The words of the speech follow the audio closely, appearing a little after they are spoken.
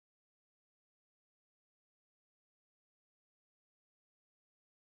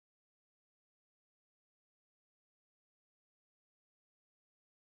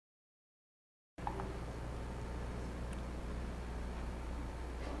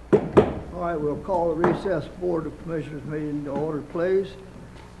All right, we'll call the recess Board of Commissioners meeting to order, please.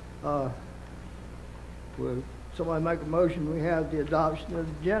 Will somebody make a motion? We have the adoption of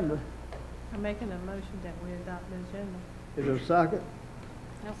the agenda. I'm making a motion that we adopt the agenda. Is there a second?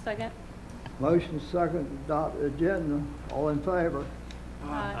 I'll second. Motion second to adopt the agenda. All in favor?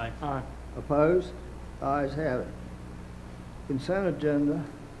 Aye. Aye. Opposed? Ayes have it. Consent agenda.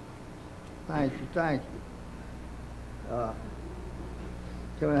 Thank you, thank you.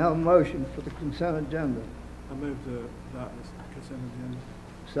 Can we have a motion for the consent agenda? I move to adopt this consent agenda.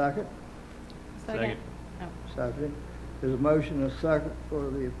 Second? Second. Oh. Second. There's a motion and a second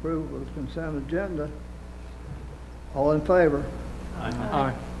for the approval of the consent agenda. All in favor?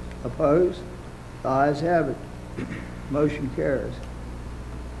 Aye. Opposed? The ayes have it. Motion carries.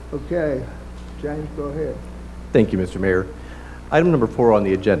 Okay, James, go ahead. Thank you, Mr. Mayor. Item number 4 on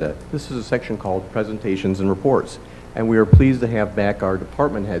the agenda. This is a section called Presentations and Reports, and we are pleased to have back our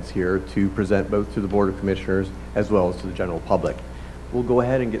department heads here to present both to the Board of Commissioners as well as to the general public. We'll go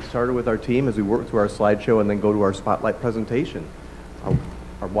ahead and get started with our team as we work through our slideshow and then go to our spotlight presentation.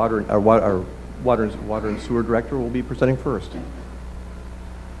 Our water and sewer director will be presenting first.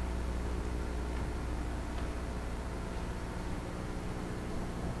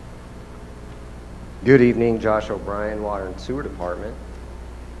 Good evening, Josh O'Brien, Water and Sewer Department.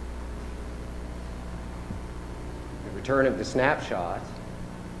 The return of the snapshot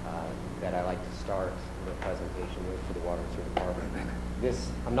that I like to start the presentation with for the Water and Sewer Department.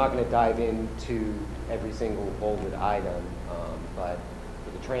 I'm not going to dive into every single bolded item, but for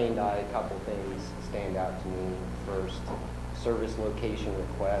the trained eye, a couple things stand out to me. First, service location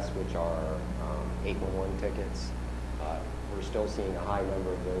requests, which are 811 tickets. We're still seeing a high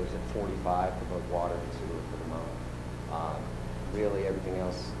number of those at 45 for both water and sewer for the month. Really, everything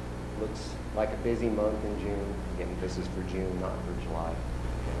else looks like a busy month in June. Again, this is for June, not for July.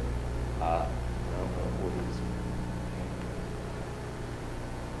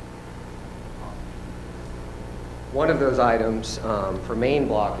 One of those items for main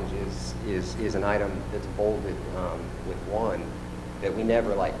blockages is an item that's bolded with 1 that we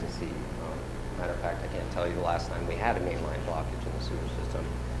never like to see. Matter of fact, I can't tell you the last time we had a mainline blockage in the sewer system.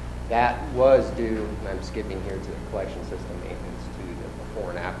 That was due, and I'm skipping here to the collection system maintenance to the before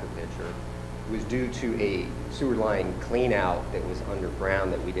and after picture. It was due to a sewer line clean out that was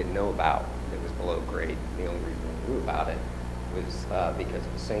underground that we didn't know about, that was below grade. The only reason we knew about it was because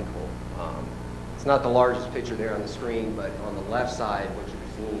of a sinkhole. It's not the largest picture there on the screen, but on the left side, what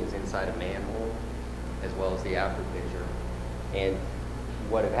you're seeing is inside a manhole, as well as the after picture. And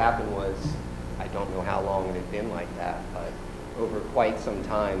what had happened was, I don't know how long it had been like that, but over quite some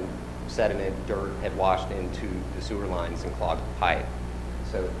time, sediment, dirt had washed into the sewer lines and clogged the pipe.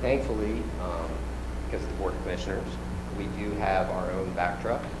 So thankfully, because of the Board of Commissioners, we do have our own back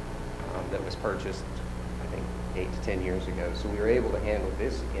truck that was purchased, I think, 8 to 10 years ago. So we were able to handle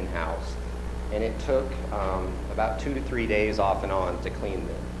this in-house. And it took about 2 to 3 days off and on to clean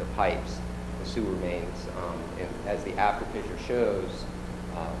the pipes, the sewer mains. And as the after picture shows,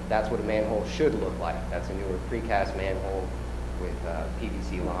 that's what a manhole should look like. That's a newer precast manhole with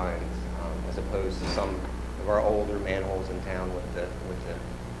PVC lines, as opposed to some of our older manholes in town with the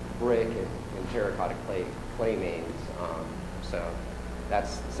brick and terracotta clay mains. So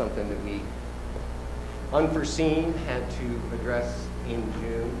that's something that we unforeseen had to address in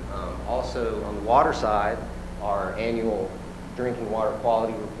June. Also on the water side, our annual drinking water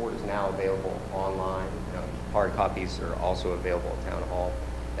quality report is now available online. Hard copies are also available at Town Hall.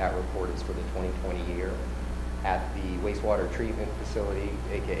 That report is for the 2020 year. At the wastewater treatment facility,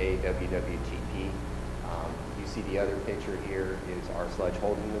 aka WWTP, you see the other picture here is our sludge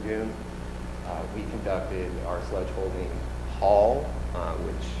holding lagoon. We conducted our sludge holding haul,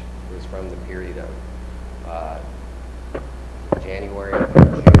 which was from the period of January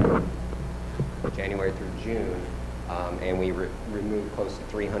through June, and we removed close to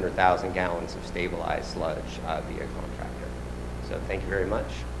 300,000 gallons of stabilized sludge via contractor. So thank you very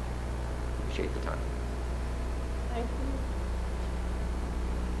much. Appreciate the time. Thank you.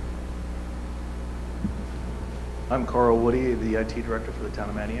 I'm Carl Woody, the IT director for the town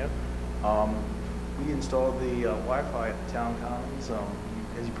of Manteo. We installed the Wi-Fi at the town commons.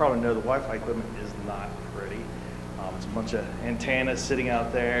 As you probably know, the Wi-Fi equipment is not pretty. It's a bunch of antennas sitting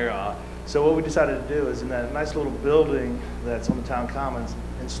out there. So what we decided to do is in that nice little building that's on the town commons,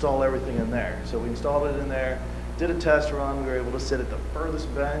 install everything in there. So we installed it in there, did a test run. We were able to sit at the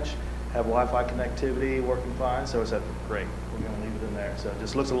furthest bench, have Wi-Fi connectivity working fine. So I said, great, we're going to leave it in there. So it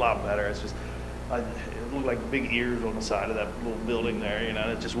just looks a lot better. It's just, it looked like big ears on the side of that little building there. You know,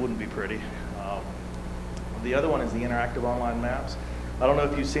 it just wouldn't be pretty. The other one is the interactive online maps. I don't know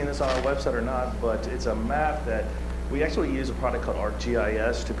if you've seen this on our website or not, but it's a map that we actually use a product called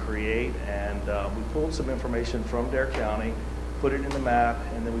ArcGIS to create, and we pulled some information from Dare County, put it in the map,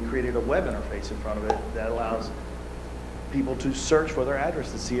 and then we created a web interface in front of it that allows people to search for their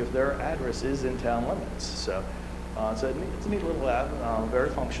address to see if their address is in town limits. So it's a neat little app,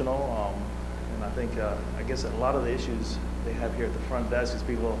 very functional, and I think, I guess a lot of the issues they have here at the front desk is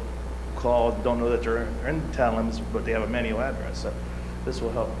people call, don't know that they're in town limits, but they have a manual address. So this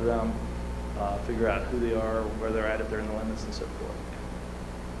will help them figure out who they are, where they're at, if they're in the limits, and so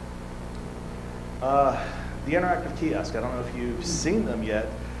forth. The interactive kiosk, I don't know if you've seen them yet.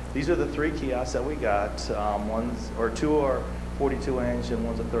 These are the 3 kiosks that we got. 2 are 42-inch and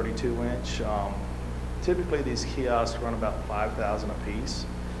one's a 32-inch. Typically, these kiosks run about $5,000 a piece.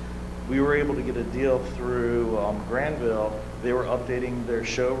 We were able to get a deal through Granville. They were updating their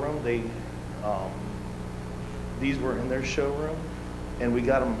showroom. These were in their showroom, and we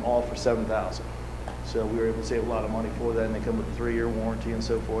got them all for $7,000. So we were able to save a lot of money for that, and they come with a 3-year warranty and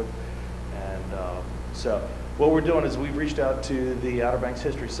so forth. And so what we're doing is we've reached out to the Outer Banks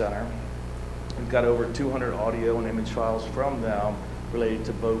History Center. We've got over 200 audio and image files from them related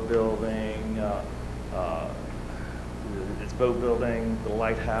to boat building, the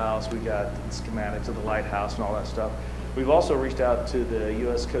lighthouse. We got the schematics of the lighthouse and all that stuff. We've also reached out to the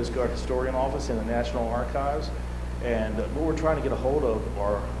U.S. Coast Guard Historian Office and the National Archives, and what we're trying to get a hold of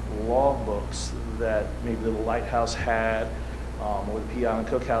are log books that maybe the lighthouse had, or the Pea Island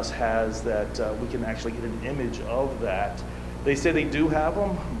Cookhouse has, that we can actually get an image of that. They say they do have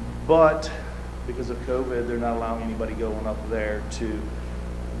them, but because of COVID, they're not allowing anybody going up there to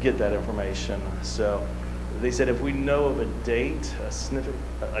get that information. So they said if we know of a date,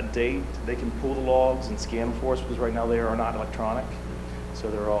 a date, they can pull the logs and scan them for us, because right now they are not electronic. So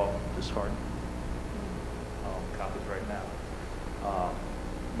they're all just hard copies right now.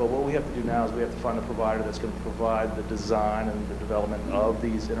 But what we have to do now is we have to find a provider that's going to provide the design and the development of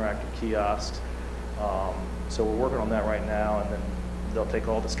these interactive kiosks. So we're working on that right now, and then they'll take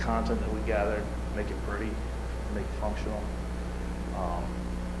all this content that we gathered, make it pretty, make it functional.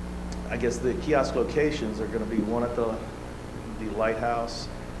 I guess the kiosk locations are going to be one at the lighthouse,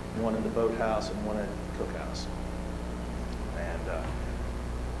 one in the boathouse, and one at the cookhouse. And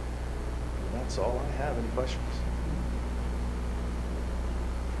that's all I have. Any questions?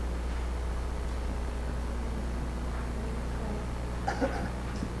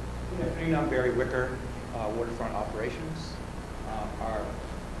 Good afternoon, I'm Barry Wicker, Waterfront Operations. Our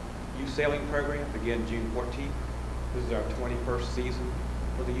youth sailing program began June 14th. This is our 21st season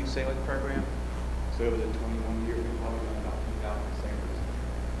for the youth sailing program. So over the 21 years, we've probably done about 2,000 sailors.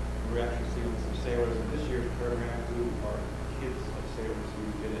 We're actually seeing some sailors in this year's program who are kids of sailors who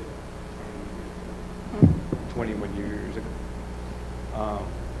did it 21 years ago.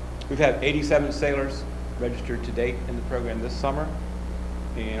 We've had 87 sailors registered to date in the program this summer.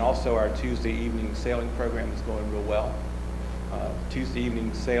 And also our Tuesday evening sailing program is going real well. Tuesday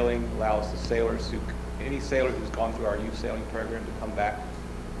evening sailing allows the sailors any sailor who's gone through our youth sailing program to come back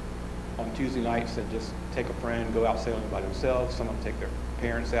on Tuesday nights and just take a friend, go out sailing by themselves. Some of them take their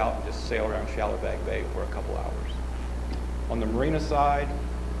parents out and just sail around Shallowbag Bay for a couple hours. On the marina side,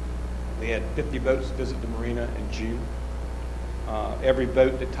 they had 50 boats visit the marina in June. Every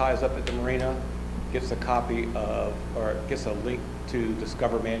boat that ties up at the marina gets a copy of, or gets a link to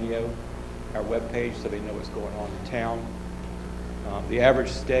Discover Manteo, our webpage, so they know what's going on in town. The average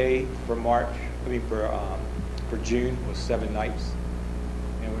stay for June was 7 nights.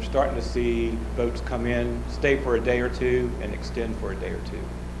 And we're starting to see boats come in, stay for a day or two, and extend for a day or two.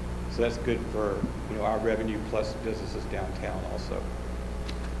 So that's good for our revenue plus businesses downtown also.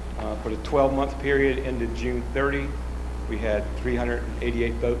 For the 12-month period ended June 30, we had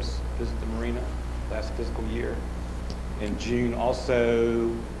 388 boats visit the marina last fiscal year. And June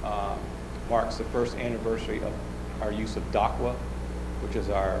also marks the first anniversary of our use of DACWA, which is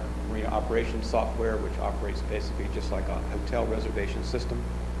our marina operations software, which operates basically just like a hotel reservation system.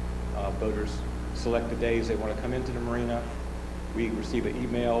 Boaters select the days they want to come into the marina. We receive an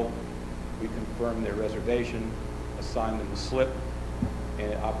email, we confirm their reservation, assign them a slip,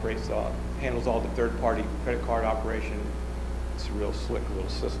 and it operates, handles all the third-party credit card operation. It's a real slick little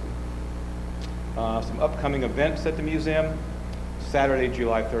system. Some upcoming events at the museum. Saturday,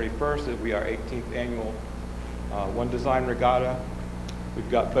 July 31st, will be our 18th annual One Design Regatta.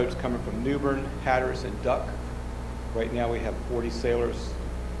 We've got boats coming from Newbern, Hatteras, and Duck. Right now we have 40 sailors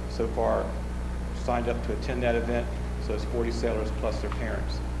so far signed up to attend that event. So it's 40 sailors plus their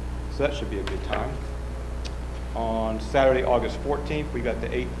parents. So that should be a good time. On Saturday, August 14th, we got the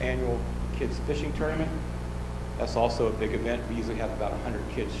 8th annual Kids Fishing Tournament That's also a big event. We usually have about 100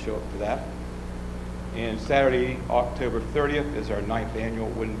 kids show up for that. And Saturday, October 30th, is our 9th annual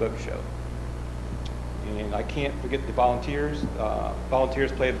Wooden Boat Show. And I can't forget the volunteers.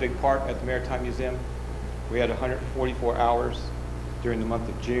 Volunteers play a big part at the Maritime Museum. We had 144 hours during the month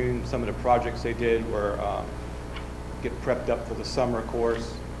of June. Some of the projects they did were get prepped up for the summer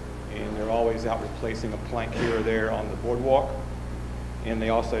course, and they're always out replacing a plank here or there on the boardwalk. And they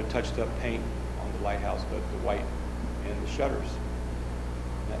also touched up paint on the lighthouse, both the white and the shutters.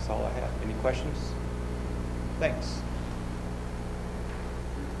 And that's all I have. Any questions? Thanks.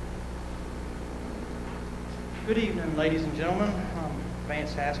 Good evening, ladies and gentlemen. I'm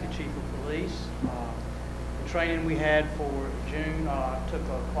Vance Haskett, Chief of Police. The training we had for June took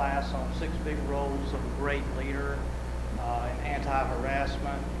a class on 6 big roles of a great leader in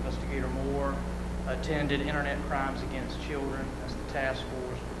anti-harassment. Investigator Moore attended Internet Crimes Against Children as the task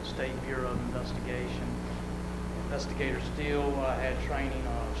force for the State Bureau of Investigation. Investigator Steele had training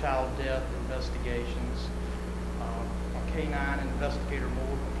on child death investigations. K-9 Investigator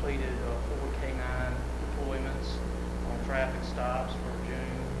Moore completed 4 K-9 deployments on traffic stops for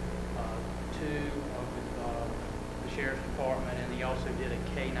June, 2 of the Sheriff's Department, and he also did a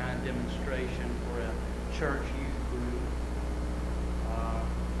K-9 demonstration for a church youth group.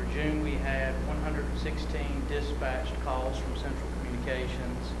 For June, we had 116 dispatched calls from Central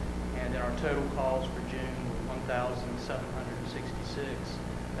Communications, and then our total calls for June were 1,766.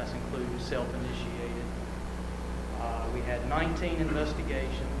 That's including self-initiated. We had 19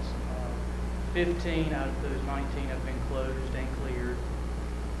 investigations. 15 out of those 19 have been closed and cleared.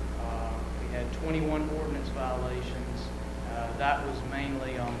 We had 21 ordinance violations. That was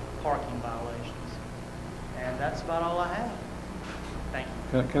mainly parking violations. And that's about all I have. Thank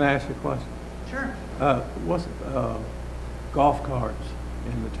you. Can I ask you a question? Sure. What's golf carts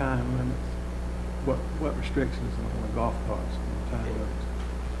and the time limits? What restrictions on the golf carts and the time limits?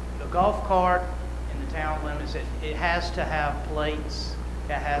 The golf cart in the town limits, it has to have plates.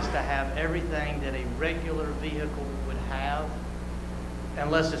 It has to have everything that a regular vehicle would have,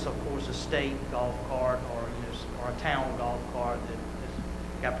 unless it's, of course, a state golf cart or a town golf cart that has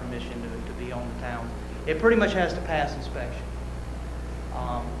got permission to be on the town. It pretty much has to pass inspection.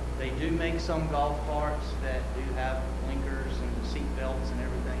 They do make some golf carts that do have blinkers and seat belts and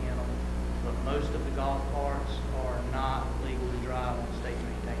everything in them, but most of the golf carts are not legal to drive on state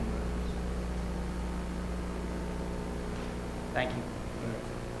maintained roads. Thank you.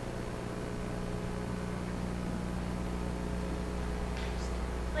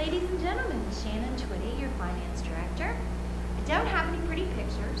 Ladies and gentlemen, Shannon Twitty, your Finance Director. I don't have any pretty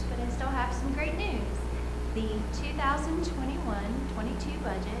pictures, but I still have some great news. The 2021-22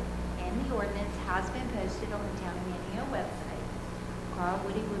 budget and the ordinance has been posted on the Town of Manteo website. Carl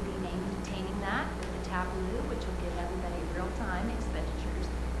Woody will be maintaining that with the Tableau, which will give everybody real-time expenditures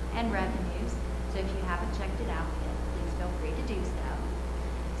and revenues. So if you haven't checked it out yet, please feel free to do so.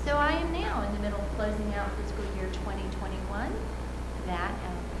 So I am now in the middle of closing out fiscal year 2021. That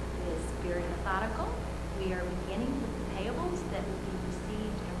is very methodical. We are beginning with the payables that will be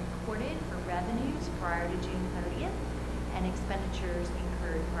received and recorded for revenues prior to June 30th and expenditures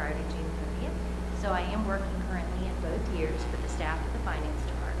incurred prior to June 30th. So I am working currently in both years with the staff of the Finance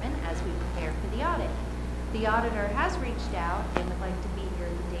Department as we prepare for the audit. The auditor has reached out and would like to be here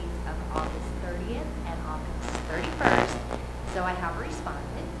the dates of August 30th and August 31st. So I have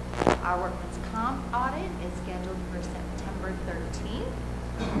responded. Our workman's comp audit is scheduled for September 13th.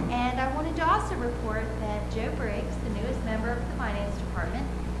 And I wanted to also report that Joe Briggs, the newest member of the Finance Department,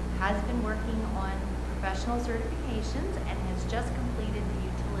 has been working on professional certifications and has just completed the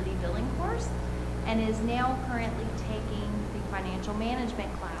utility billing course and is now currently taking the financial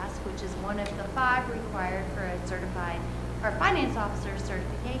management class, which is one of the 5 required for a certified or finance officer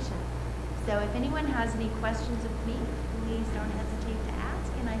certification. So if anyone has any questions of me, please don't hesitate to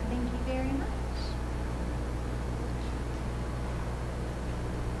ask, and I thank you very much.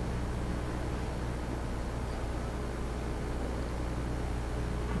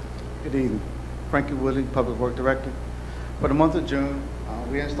 Good evening. Frankie Woodley, Public Works Director. For the month of June,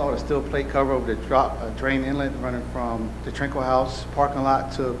 we installed a steel plate cover over the drain inlet running from the Trinkle House parking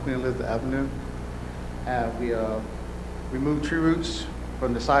lot to Queen Elizabeth Avenue. We removed tree roots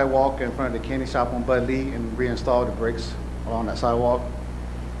from the sidewalk in front of the candy shop on Bud Lee and reinstalled the brakes along that sidewalk.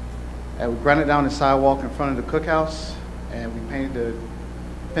 We grounded down the sidewalk in front of the cookhouse, and we painted the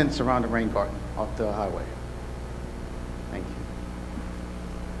fence around the rain garden off the highway. Thank you.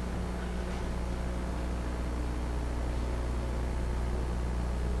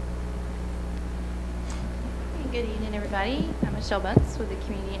 Good evening, everybody. I'm Michelle Bunce with the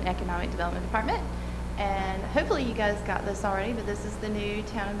Community and Economic Development Department. And hopefully you guys got this already, but this is the new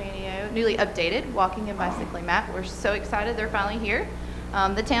Town of Manteo, newly updated walking and bicycling map. We're so excited they're finally here.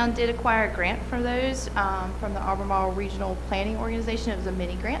 The town did acquire a grant for those from the Albemarle Regional Planning Organization. It was a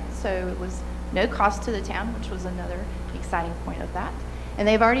mini grant, so it was no cost to the town, which was another exciting point of that. And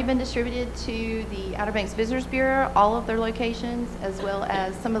they've already been distributed to the Outer Banks Visitors Bureau, all of their locations, as well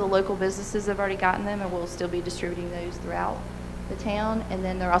as some of the local businesses have already gotten them, and we'll still be distributing those throughout the town. And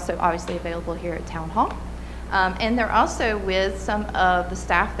then they're also obviously available here at Town Hall. And they're also with some of the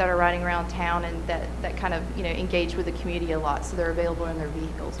staff that are riding around town and that kind of, engage with the community a lot. So they're available in their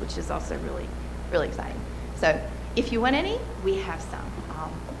vehicles, which is also really, really exciting. So if you want any, we have some,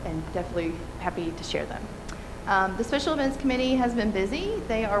 and definitely happy to share them. The Special Events Committee has been busy.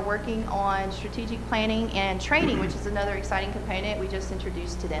 They are working on strategic planning and training, which is another exciting component we just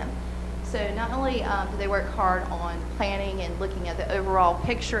introduced to them. So not only do they work hard on planning and looking at the overall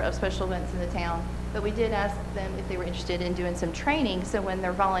picture of special events in the town, but we did ask them if they were interested in doing some training, so when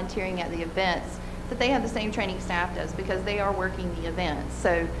they're volunteering at the events, that they have the same training staff does, because they are working the events.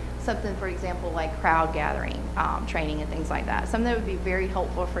 So something, for example, like crowd gathering training and things like that. Something that would be very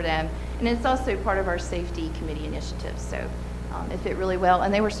helpful for them. And it's also part of our safety committee initiatives. So it fit really well,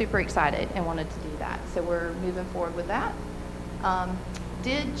 and they were super excited and wanted to do that. So we're moving forward with that.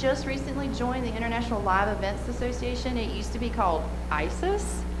 Did just recently join the International Live Events Association. It used to be called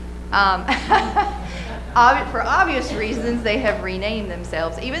ISIS. For obvious reasons, they have renamed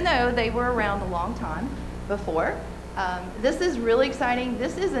themselves, even though they were around a long time before. This is really exciting.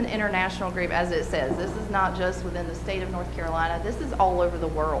 This is an international group, as it says. This is not just within the state of North Carolina. This is all over the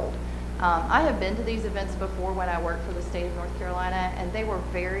world. I have been to these events before when I worked for the state of North Carolina, and they were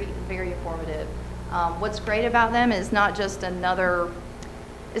very, very informative. What's great about them is not just another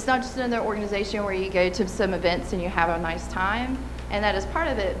organization where you go to some events and you have a nice time, and that is part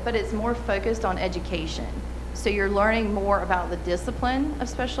of it, but it's more focused on education. So you're learning more about the discipline of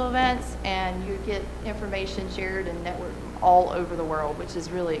special events, and you get information shared and networked all over the world, which is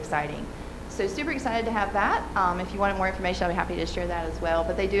really exciting. So super excited to have that. If you wanted more information, I'll be happy to share that as well.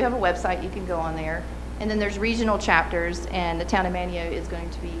 But they do have a website, you can go on there. And then there's regional chapters, and the town of Manteo is going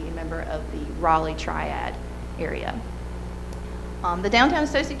to be a member of the Raleigh Triad area. The Downtown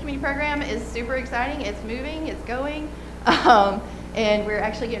Associate Community Program is super exciting. It's moving, it's going. And we're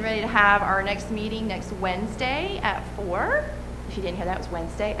actually getting ready to have our next meeting next Wednesday at 4. If you didn't hear that, it was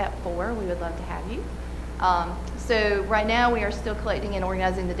Wednesday at 4. We would love to have you. So right now we are still collecting and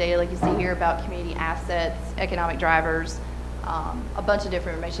organizing the data, like you see here, about community assets, economic drivers, a bunch of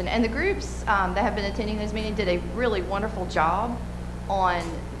different information. And the groups that have been attending those meetings did a really wonderful job on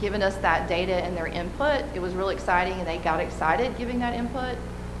giving us that data and their input. It was really exciting, and they got excited giving that input.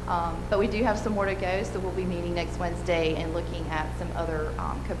 But we do have some more to go, so we'll be meeting next Wednesday and looking at some other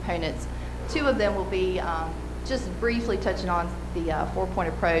components. 2 of them will be just briefly touching on the 4-point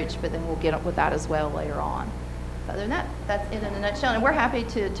approach, but then we'll get up with that as well later on. Other than that, that's it in a nutshell, and we're happy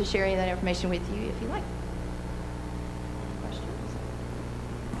to share any of that information with you if you like. Questions?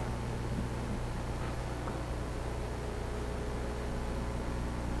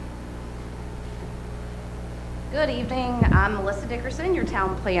 Good evening. I'm Melissa Dickerson, your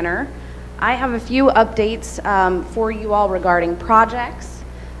town planner. I have a few updates for you all regarding projects.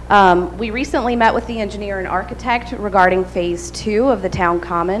 We recently met with the engineer and architect regarding phase 2 of the town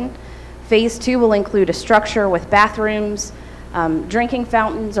common. Phase 2 will include a structure with bathrooms, drinking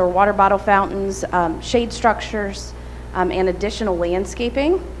fountains or water bottle fountains, shade structures, and additional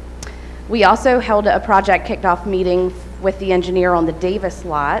landscaping. We also held a project kickoff meeting with the engineer on the Davis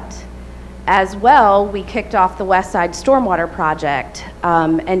lot. As well, we kicked off the West Side Stormwater Project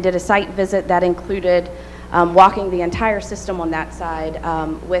and did a site visit that included walking the entire system on that side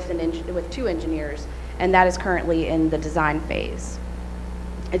with 2 engineers, and that is currently in the design phase.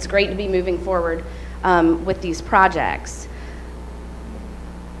 It's great to be moving forward with these projects.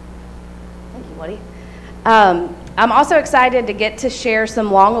 Thank you, Woody. I'm also excited to get to share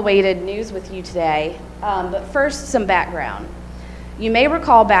some long-awaited news with you today, but first, some background. You may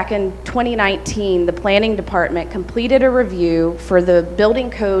recall back in 2019, the Planning Department completed a review for the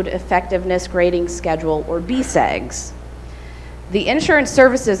Building Code Effectiveness Grading Schedule, or BSEGS. The Insurance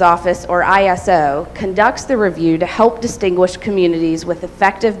Services Office, or ISO, conducts the review to help distinguish communities with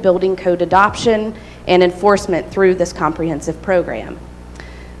effective building code adoption and enforcement through this comprehensive program.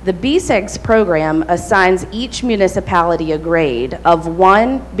 The BSEGS program assigns each municipality a grade of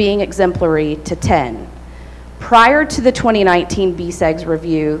 1 being exemplary to 10. Prior to the 2019 BSEGS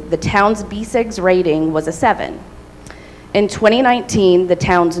review, the town's BSEGS rating was a 7. In 2019, the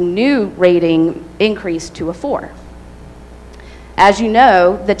town's new rating increased to a 4. As you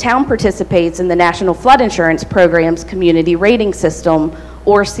know, the town participates in the National Flood Insurance Program's Community Rating System,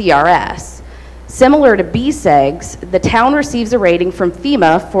 or CRS. Similar to BSEGS, the town receives a rating from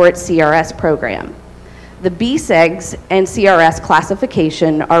FEMA for its CRS program. The BSEGS and CRS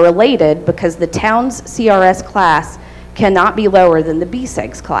classification are related because the town's CRS class cannot be lower than the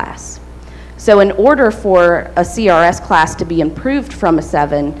BSEGS class. So in order for a CRS class to be improved from a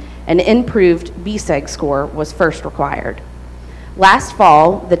 7, an improved BSEG score was first required. Last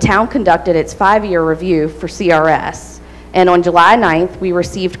fall, the town conducted its 5-year review for CRS, and on July 9th, we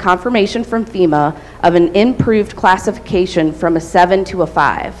received confirmation from FEMA of an improved classification from a 7 to a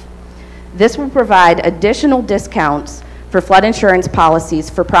 5. This will provide additional discounts for flood insurance policies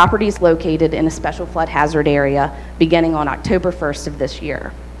for properties located in a special flood hazard area beginning on October 1st of this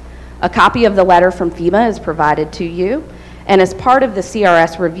year. A copy of the letter from FEMA is provided to you, and as part of the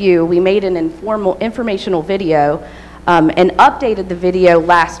CRS review, we made an informational video and updated the video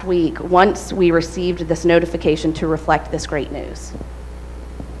last week once we received this notification to reflect this great news.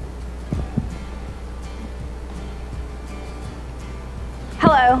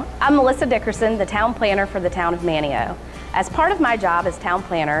 Hello, I'm Melissa Dickerson, the town planner for the town of Manteo. As part of my job as town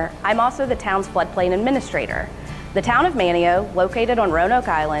planner, I'm also the town's floodplain administrator. The town of Manteo, located on Roanoke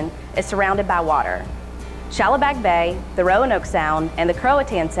Island, is surrounded by water. Shallowbag Bay, the Roanoke Sound, and the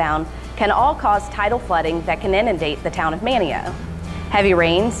Croatan Sound can all cause tidal flooding that can inundate the town of Manteo. Heavy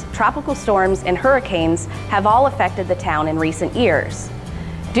rains, tropical storms, and hurricanes have all affected the town in recent years.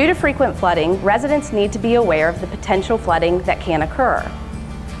 Due to frequent flooding, residents need to be aware of the potential flooding that can occur.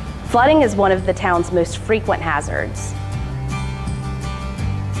 Flooding is one of the town's most frequent hazards.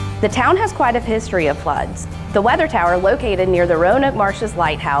 The town has quite a history of floods. The weather tower located near the Roanoke Marshes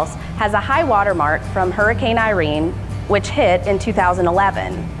Lighthouse has a high water mark from Hurricane Irene, which hit in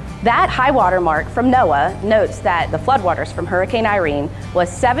 2011. That high water mark from NOAA notes that the floodwaters from Hurricane Irene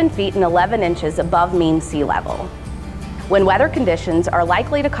was 7 feet and 11 inches above mean sea level. When weather conditions are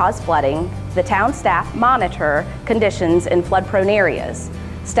likely to cause flooding, the town staff monitor conditions in flood-prone areas.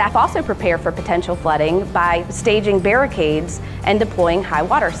 Staff also prepare for potential flooding by staging barricades and deploying high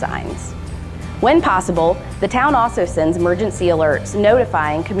water signs. When possible, the town also sends emergency alerts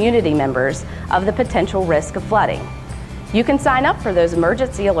notifying community members of the potential risk of flooding. You can sign up for those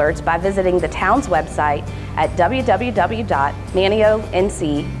emergency alerts by visiting the town's website at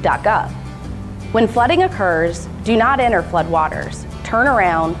www.manteonc.gov. When flooding occurs, do not enter flood waters. Turn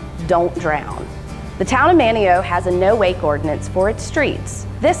around, don't drown. The town of Manteo has a no-wake ordinance for its streets.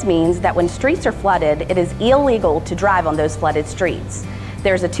 This means that when streets are flooded, it is illegal to drive on those flooded streets.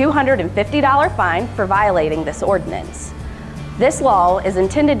 There's a $250 fine for violating this ordinance. This law is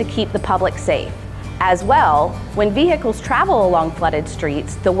intended to keep the public safe. As well, when vehicles travel along flooded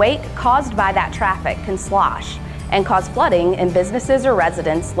streets, the wake caused by that traffic can slosh and cause flooding in businesses or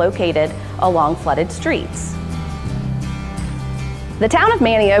residents located along flooded streets. The town of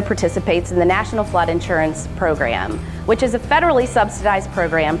Manteo participates in the National Flood Insurance Program, which is a federally subsidized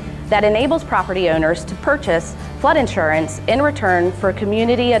program that enables property owners to purchase flood insurance in return for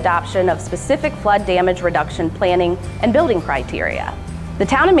community adoption of specific flood damage reduction planning and building criteria. The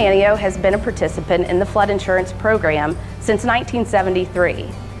town of Manteo has been a participant in the flood insurance program since 1973.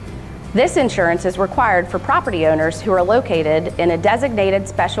 This insurance is required for property owners who are located in a designated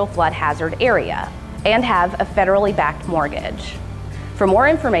special flood hazard area and have a federally backed mortgage. For more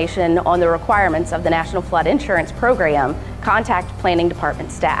information on the requirements of the National Flood Insurance Program, contact Planning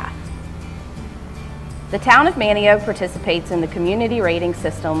Department staff. The town of Manteo participates in the Community Rating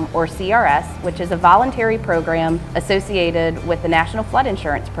System, or CRS, which is a voluntary program associated with the National Flood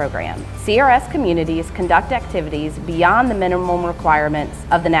Insurance Program. CRS communities conduct activities beyond the minimum requirements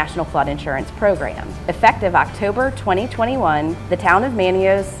of the National Flood Insurance Program. Effective October 2021, the town of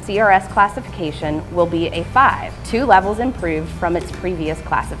Manteo's CRS classification will be a 5, 2 levels improved from its previous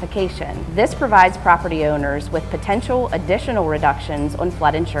classification. This provides property owners with potential additional reductions on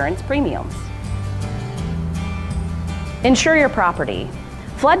flood insurance premiums. Insure your property.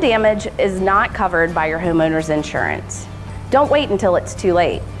 Flood damage is not covered by your homeowner's insurance. Don't wait until it's too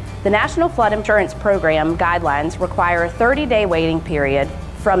late. The National Flood Insurance Program guidelines require a 30-day waiting period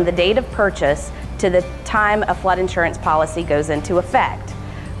from the date of purchase to the time a flood insurance policy goes into effect.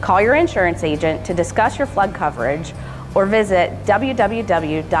 Call your insurance agent to discuss your flood coverage or visit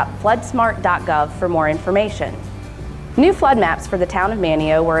www.floodsmart.gov for more information. New flood maps for the town of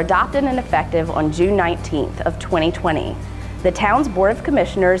Manteo were adopted and effective on June 19th of 2020. The town's Board of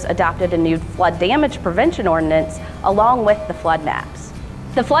Commissioners adopted a new flood damage prevention ordinance along with the flood maps.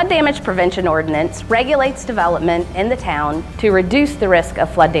 The flood damage prevention ordinance regulates development in the town to reduce the risk of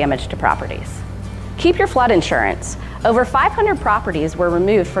flood damage to properties. Keep your flood insurance. Over 500 properties were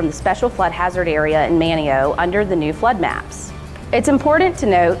removed from the special flood hazard area in Manteo under the new flood maps. It's important to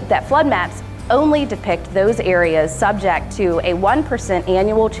note that flood maps only depict those areas subject to a 1%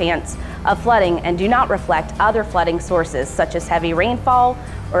 annual chance of flooding and do not reflect other flooding sources such as heavy rainfall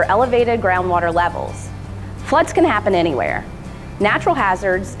or elevated groundwater levels. Floods can happen anywhere. Natural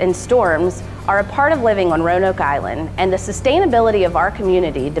hazards and storms are a part of living on Roanoke Island, and the sustainability of our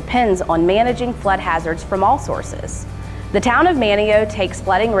community depends on managing flood hazards from all sources. The town of Manteo takes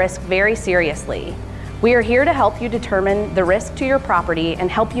flooding risk very seriously. We are here to help you determine the risk to your property and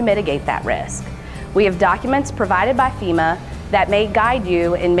help you mitigate that risk. We have documents provided by FEMA that may guide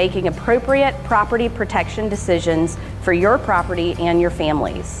you in making appropriate property protection decisions for your property and your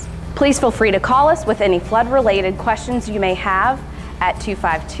families. Please feel free to call us with any flood-related questions you may have at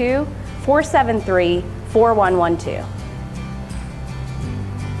 252-473-4112.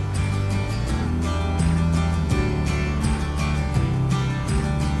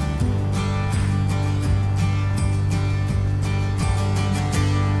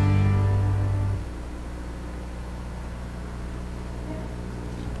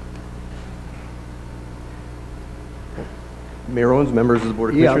 Mayor Owens, members of the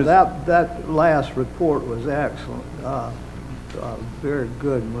Board of Commissioners. Yeah, that last report was excellent. Very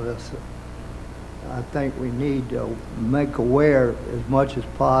good, Melissa. I think we need to make aware as much as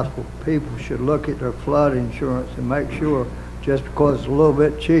possible. People should look at their flood insurance and make sure just because it's a little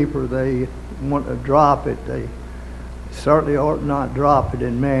bit cheaper, they want to drop it. They certainly ought not drop it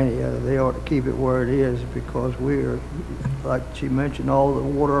in Manteo. They ought to keep it where it is because we're, like she mentioned, all the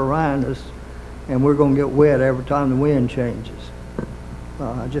water around us, and we're going to get wet every time the wind changes.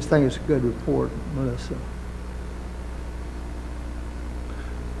 I just think it's a good report, Melissa.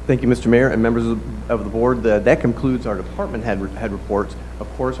 Thank you, Mr. Mayor and members of the board. That concludes our department head reports. Of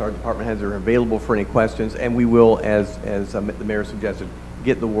course, our department heads are available for any questions, and we will, as the mayor suggested,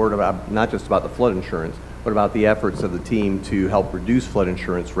 get the word about not just about the flood insurance, but about the efforts of the team to help reduce flood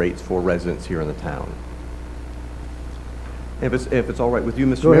insurance rates for residents here in the town. If it's all right with you,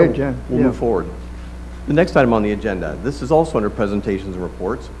 Mr. Go Mayor, ahead, Jen. we'll move forward. The next item on the agenda, this is also under presentations and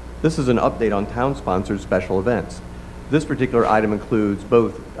reports. This is an update on town-sponsored special events. This particular item includes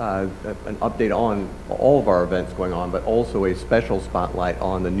both an update on all of our events going on, but also a special spotlight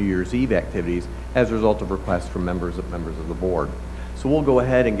on the New Year's Eve activities as a result of requests from members of the board. So we'll go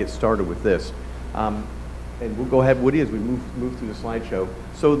ahead and get started with this. And we'll go ahead, Woody, as we move through the slideshow.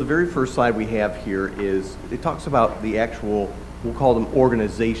 So the very first slide we have here is, it talks about the actual, we'll call them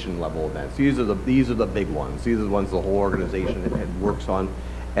organization level events. These are the big ones. These are the ones the whole organization works on.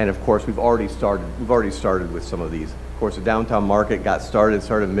 And of course, we've already started with some of these. Of course, the downtown market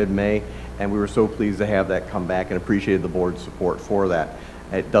started mid-May, and we were so pleased to have that come back and appreciated the board's support for that.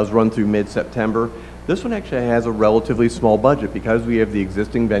 It does run through mid-September. This one actually has a relatively small budget because we have the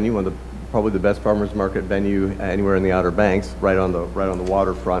existing venue, one of probably the best farmers market venue anywhere in the Outer Banks, right on the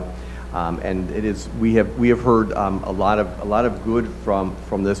waterfront. And it is, we have heard a lot of good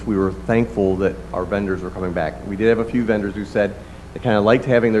from this. We were thankful that our vendors were coming back. We did have a few vendors who said they kind of liked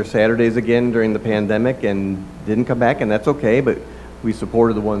having their Saturdays again during the pandemic and didn't come back, and that's okay, but we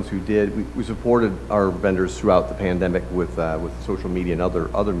supported the ones who did. We supported our vendors throughout the pandemic with social media and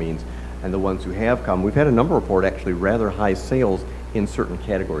other means, and the ones who have come, we've had a number report actually rather high sales in certain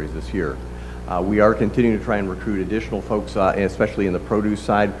categories this year. We are continuing to try and recruit additional folks, especially in the produce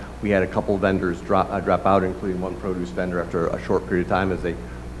side. We had a couple vendors drop out, including one produce vendor after a short period of time as they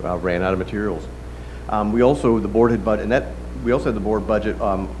ran out of materials. We also had the board budget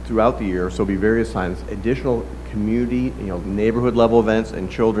throughout the year, so it'll be various times, additional community, neighborhood level events and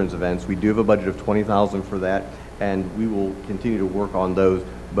children's events. We do have a budget of $20,000 for that, and we will continue to work on those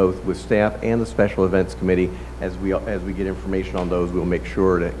both with staff and the special events committee. As we get information on those, we'll make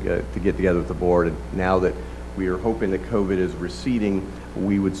sure to get together with the board. And now that we are hoping that COVID is receding,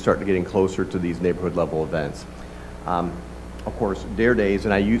 we would start getting closer to these neighborhood level events. Of course, Dare Days,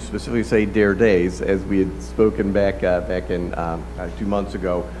 and I specifically say Dare Days, as we had spoken back in 2 months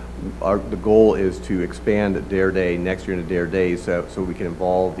ago. The goal is to expand Dare Day next year into Dare Days so we can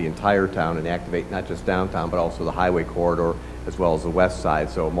involve the entire town and activate not just downtown, but also the highway corridor as well as the west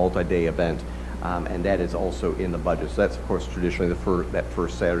side, so a multi-day event. And that is also in the budget. So that's, of course, traditionally that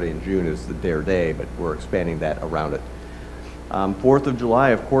first Saturday in June is the Dare Day, but we're expanding that around it. 4th of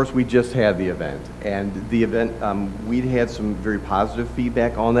July, of course, we just had the event. And the event, we'd had some very positive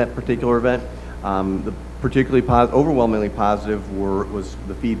feedback on that particular event. The overwhelmingly positive was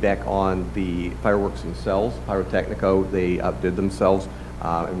the feedback on the fireworks themselves. Pyrotechnico, they outdid themselves.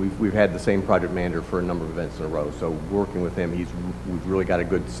 And we've had the same project manager for a number of events in a row. So working with him, we've really got a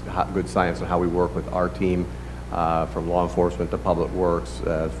good science on how we work with our team from law enforcement to public works,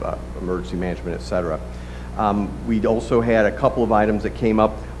 emergency management, et cetera. We also had a couple of items that came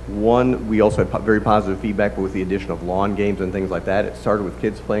up. One, we also had very positive feedback with the addition of lawn games and things like that. It started with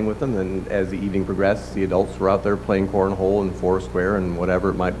kids playing with them, and as the evening progressed, the adults were out there playing cornhole and foursquare and whatever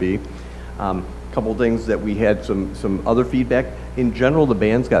it might be. Couple things that we had some other feedback. In general, the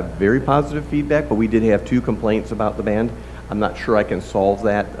band's got very positive feedback, but we did have 2 complaints about the band. I'm not sure I can solve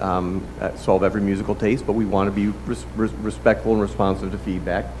that, solve every musical taste, but we want to be respectful and responsive to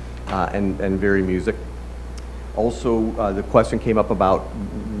feedback and vary music. Also, the question came up about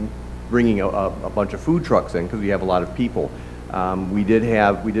bringing a bunch of food trucks in because we have a lot of people. We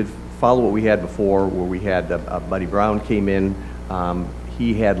did follow what we had before, where we had Buddy Brown came in.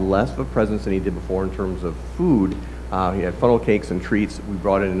 He had less of a presence than he did before in terms of food. He had funnel cakes and treats. We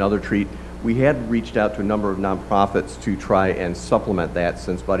brought in another treat. We had reached out to a number of nonprofits to try and supplement that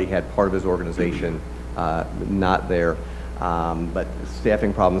since Buddy had part of his organization not there. But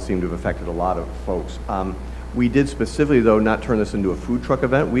staffing problems seem to have affected a lot of folks. We did specifically, though, not turn this into a food truck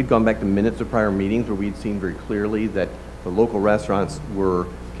event. We'd gone back to minutes of prior meetings where we'd seen very clearly that the local restaurants were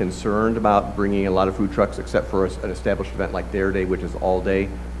concerned about bringing a lot of food trucks, except for an established event like Dare Day, which is all day,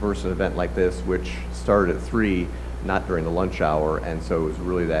 versus an event like this, which started at 3, not during the lunch hour, and so it was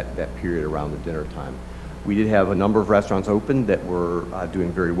really that period around the dinner time. We did have a number of restaurants open that were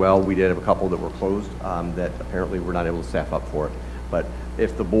doing very well. We did have a couple that were closed that apparently were not able to staff up for it. But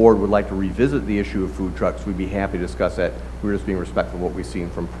if the board would like to revisit the issue of food trucks, we'd be happy to discuss that. We're just being respectful of what we've seen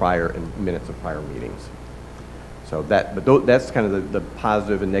from prior and minutes of prior meetings. So that's kind of the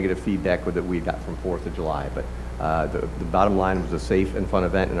positive and negative feedback that we got from 4th of July. But the bottom line was a safe and fun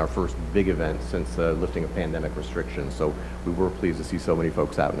event and our first big event since lifting of pandemic restrictions. So we were pleased to see so many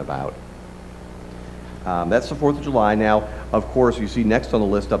folks out and about. That's the 4th of July. Now, of course, you see next on the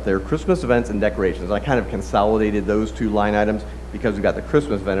list up there, Christmas events and decorations. I kind of consolidated those 2 line items because we've got the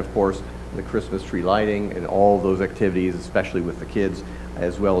Christmas event, of course, the Christmas tree lighting and all those activities, especially with the kids,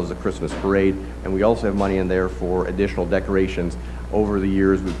 as well as the Christmas parade. And we also have money in there for additional decorations. Over the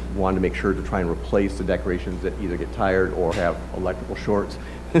years, we've wanted to make sure to try and replace the decorations that either get tired or have electrical shorts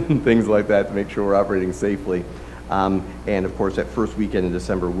and things like that to make sure we're operating safely. And of course, that first weekend in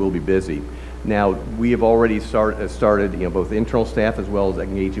December will be busy. Now, we have already started, both the internal staff as well as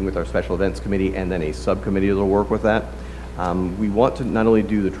engaging with our special events committee and then a subcommittee that will work with that. We want to not only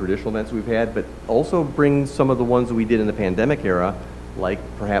do the traditional events we've had, but also bring some of the ones that we did in the pandemic era, like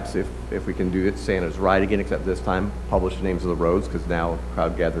perhaps if we can do it, Santa's Ride again, except this time publish the names of the roads because now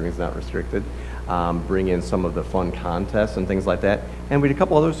crowd gathering is not restricted. Bring in some of the fun contests and things like that. And we had a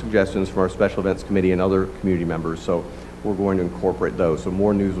couple other suggestions from our special events committee and other community members, so we're going to incorporate those. So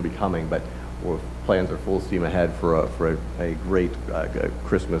more news will be coming, but plans are full steam ahead for a great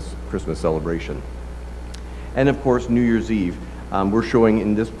Christmas celebration. And of course, New Year's Eve. We're showing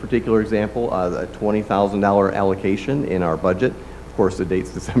in this particular example a $20,000 allocation in our budget. Of course, the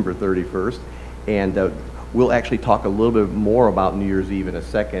date's December 31st. And we'll actually talk a little bit more about New Year's Eve in a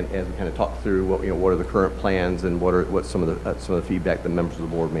second as we kind of talk through what are the current plans and what some of the feedback that members of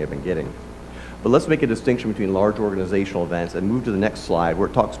the board may have been getting. But let's make a distinction between large organizational events and move to the next slide where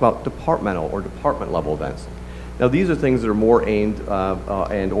it talks about departmental or department level events. Now these are things that are more aimed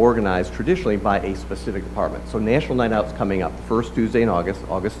and organized traditionally by a specific department. So National Night Out's coming up, the first Tuesday in August,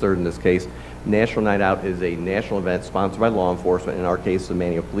 August 3rd in this case. National Night Out is a national event sponsored by law enforcement, in our case the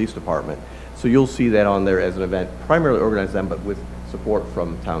Manteo Police Department. So you'll see that on there as an event primarily organized them, but with support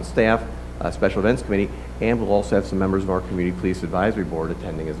from town staff, special events committee, and we'll also have some members of our Community Police Advisory Board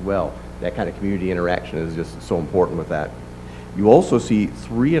attending as well. That kind of community interaction is just so important with that. You also see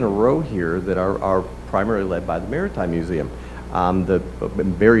 3 in a row here that are primarily led by the Maritime Museum.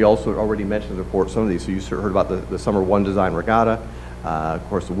 Barry also already mentioned in the report some of these, so you heard about the Summer One Design Regatta, of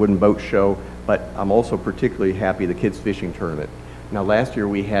course the Wooden Boat Show, but I'm also particularly happy the Kids Fishing Tournament. Now last year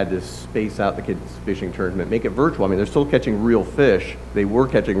we had to space out the Kids Fishing Tournament, make it virtual. I mean, they're still catching real fish. They were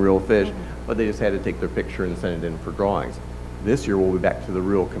catching real fish, but they just had to take their picture and send it in for drawings. This year we'll be back to the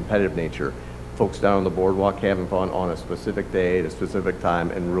real competitive nature. Folks down on the boardwalk having fun on a specific day at a specific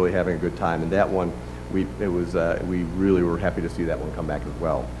time and really having a good time. And that one, we really were happy to see that one come back as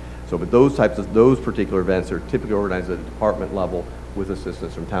well. So, but those particular events are typically organized at a department level with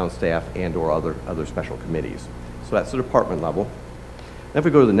assistance from town staff and or other special committees. So that's the department level. Now if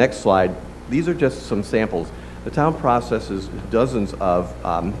we go to the next slide, these are just some samples. The town processes dozens of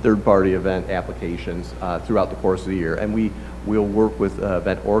third-party event applications throughout the course of the year, and we'll work with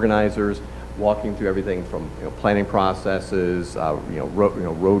event organizers, walking through everything from planning processes,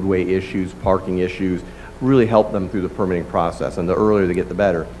 roadway issues, parking issues, really help them through the permitting process. And the earlier they get, the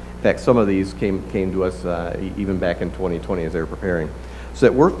better. In fact, some of these came to us even back in 2020 as they were preparing. So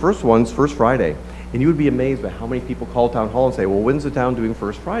that first one's First Friday. And you would be amazed by how many people call Town Hall and say, well, when's the town doing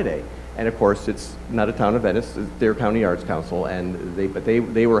First Friday? And of course, it's not a town event, it's their county arts council, and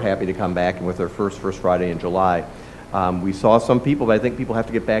they were happy to come back, and with their first Friday in July. We saw some people, but I think people have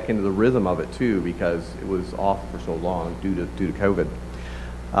to get back into the rhythm of it too, because it was off for so long due to COVID.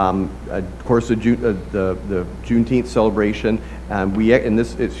 Of course, the Juneteenth celebration,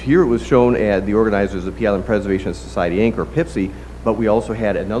 here it was shown at the organizers of P Island Preservation Society Inc., or PIPSI, but we also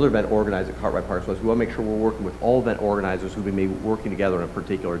had another event organized at Cartwright Park. So we want to make sure we're working with all event organizers who may be working together on a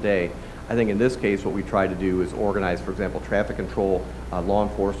particular day. I think in this case, what we try to do is organize, for example, traffic control, law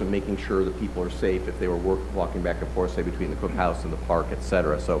enforcement, making sure that people are safe if they were walking back and forth, say, between the cookhouse and the park, et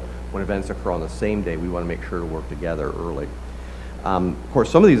cetera. So when events occur on the same day, we want to make sure to work together early. Of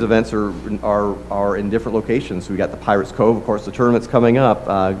course, some of these events are in different locations. So we got the Pirates Cove, of course, the tournament's coming up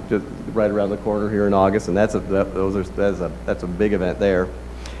just right around the corner here in August, and that's a big event there.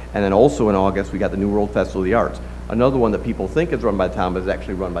 And then also in August, we got the New World Festival of the Arts. Another one that people think is run by the town, but is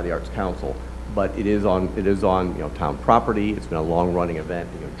actually run by the Arts Council. But it is on town property. It's been a long-running event,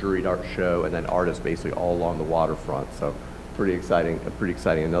 juried art show, and then artists basically all along the waterfront. So pretty exciting.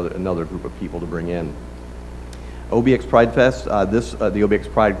 Another group of people to bring in. OBX Pride Fest. The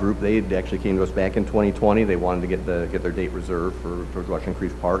OBX Pride group, they actually came to us back in 2020. They wanted to get their date reserved for Washington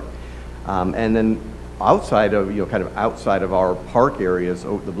Creek Park, and then outside of outside of our park areas,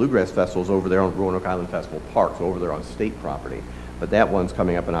 the Bluegrass Festival is over there on Roanoke Island Festival Park, so over there on state property. But that one's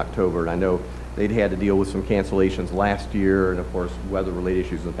coming up in October, and I know they'd had to deal with some cancellations last year, and of course weather-related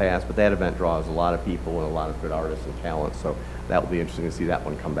issues in the past. But that event draws a lot of people and a lot of good artists and talent, so that will be interesting to see that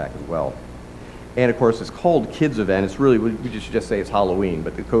one come back as well. And of course, it's called Kids Event. It's really, we just say it's Halloween,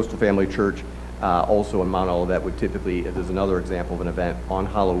 but the Coastal Family Church, also in Mount Olivet, would typically, there's another example of an event on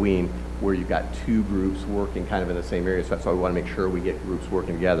Halloween where you've got two groups working kind of in the same area. So that's why we want to make sure we get groups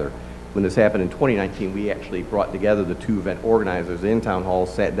working together. When this happened in 2019, we actually brought together the two event organizers in Town Hall,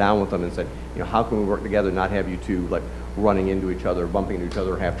 sat down with them and said, how can we work together, not have you two like running into each other, bumping into each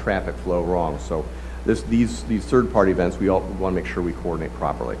other, or have traffic flow wrong. So these third-party events, we all want to make sure we coordinate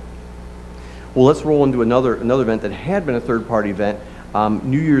properly. Well, let's roll into another event that had been a third-party event,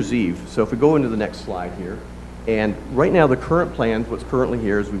 New Year's Eve. So if we go into the next slide here, and right now the current plan, what's currently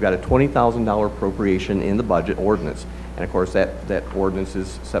here is we've got a $20,000 appropriation in the budget ordinance. And of course that ordinance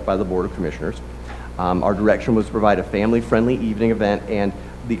is set by the Board of Commissioners. Our direction was to provide a family-friendly evening event, and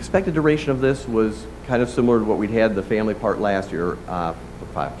the expected duration of this was kind of similar to what we'd had the family part last year, in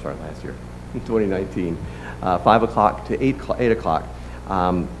 2019, 5 o'clock to 8 o'clock.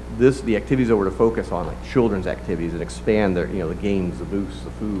 The activities that we're to focus on, like children's activities, and expand their, the games, the booths,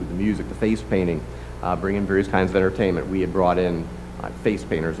 the food, the music, the face painting, bring in various kinds of entertainment. We had brought in face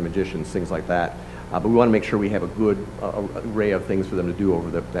painters, magicians, things like that. But we want to make sure we have a good array of things for them to do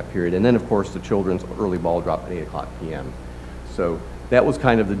over that period. And then, of course, the children's early ball drop at 8 o'clock p.m. So that was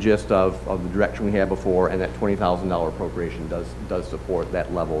kind of the gist of the direction we had before, and that $20,000 appropriation does support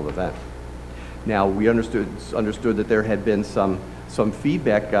that level of event. Now, we understood that there had been some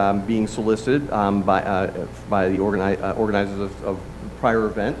feedback being solicited by the organizers of prior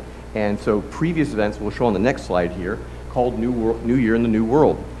event, and so previous events we'll show on the next slide here, called New Year in the New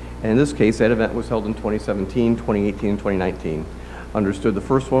World. And in this case, that event was held in 2017, 2018, and 2019. Understood the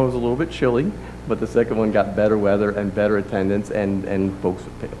first one was a little bit chilly, but the second one got better weather and better attendance, and folks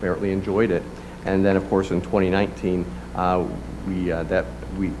apparently enjoyed it. And then, of course, in 2019, we had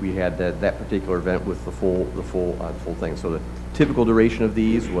that particular event with the full thing. So the typical duration of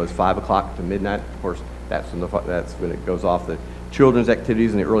these was 5 o'clock to midnight. Of course, that's when it goes off. The children's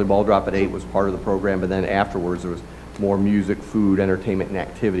activities and the early ball drop at 8 was part of the program, but then afterwards there was more music, food, entertainment, and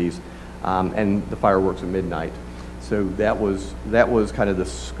activities, and the fireworks at midnight. So that was kind of the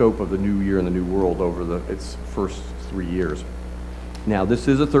scope of the New Year in the New World over its first 3 years. Now, this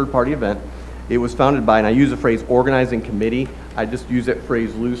is a third-party event. It was founded by, and I use the phrase organizing committee. I just use that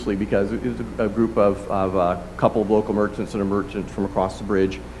phrase loosely because it was a group of a couple of local merchants and a merchant from across the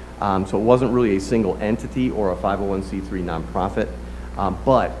bridge. So it wasn't really a single entity or a 501c3 nonprofit.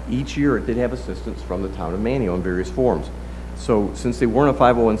 But each year it did have assistance from the town of Manteo in various forms. So since they weren't a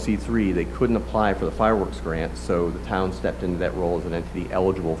 501c3, they couldn't apply for the fireworks grant, so the town stepped into that role as an entity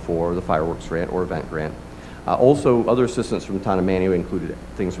eligible for the fireworks grant or event grant. Also, other assistance from the town of Manteo included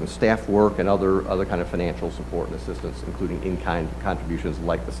things from staff work and other kind of financial support and assistance, including in-kind contributions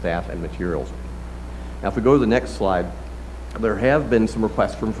like the staff and materials. Now, if we go to the next slide, there have been some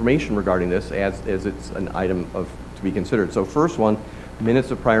requests for information regarding this as it's an item to be considered. So first one,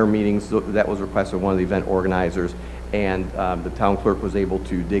 minutes of prior meetings, that was requested by one of the event organizers, and the town clerk was able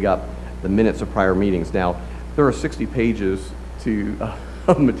to dig up the minutes of prior meetings. Now, there are 60 pages to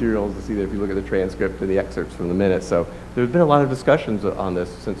of materials to see that if you look at the transcript and the excerpts from the minutes. So there's been a lot of discussions on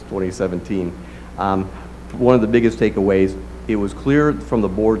this since 2017. One of the biggest takeaways, it was clear from the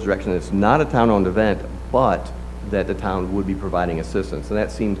board's direction that it's not a town-owned event, but that the town would be providing assistance, and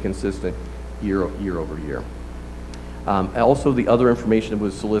that seemed consistent year over year. Also, the other information that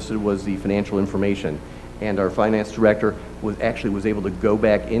was solicited was the financial information, and our finance director was able to go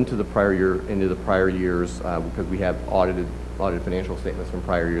back into the prior years because we have audited financial statements from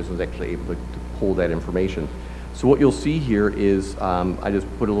prior years, and was actually able to pull that information. So what you'll see here is I just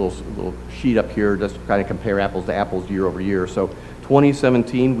put a little sheet up here just to kind of compare apples to apples year over year. So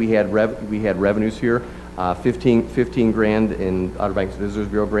 2017 we had revenues here, 15 grand in Outer Banks Visitors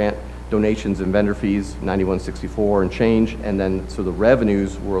Bureau grant, donations and vendor fees 9164 and change, and then so the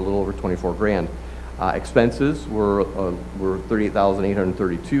revenues were a little over 24 grand. Expenses were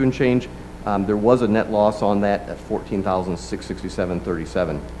 38,832 and change. There was a net loss on that at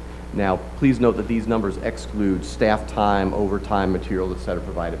 14,667.37. Now, please note that these numbers exclude staff time, overtime, material, etc.,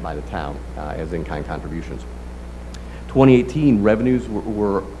 provided by the town as in-kind contributions. 2018 revenues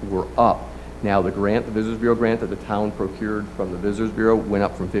were up. Now, the Visitors Bureau grant that the town procured from the Visitors Bureau went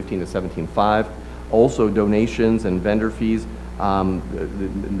up from 15 to 17.5. Also, donations and vendor fees.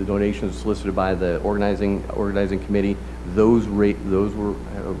 The donations solicited by the organizing committee, those were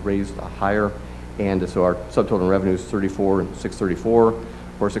raised higher, and so our subtotal revenue is 34,634. Of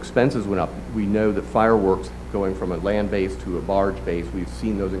course, expenses went up. We know that fireworks going from a land base to a barge base, we've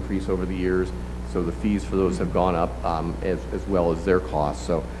seen those increase over the years, so the fees for those have gone up as well as their costs.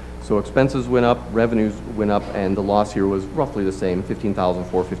 So expenses went up, revenues went up, and the loss here was roughly the same,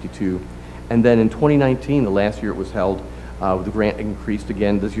 15,452. And then in 2019, the last year it was held, the grant increased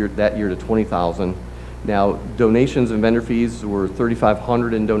again that year to 20,000. Now, donations and vendor fees were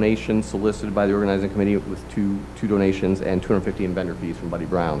 3,500 in donations solicited by the organizing committee with two donations, and 250 in vendor fees from Buddy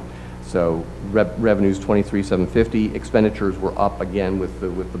Brown. So revenues 23,750. Expenditures were up again with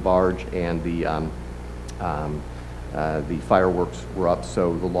the barge, and the fireworks were up.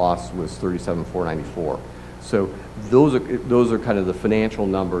 So the loss was 37,494. So those are kind of the financial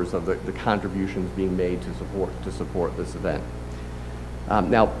numbers of the contributions being made to support this event.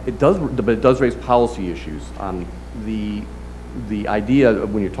 Now, it does raise policy issues. The idea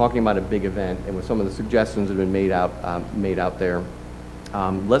of when you're talking about a big event, and with some of the suggestions that have been made out there,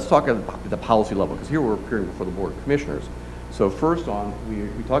 let's talk at the policy level, because here we're appearing before the Board of Commissioners. So first on,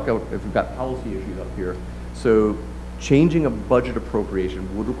 we talk about if we've got policy issues up here. So changing a budget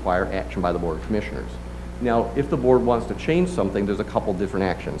appropriation would require action by the Board of Commissioners. Now, if the board wants to change something, there's a couple different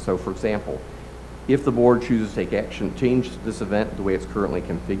actions. So, for example, if the board chooses to take action, change this event the way it's currently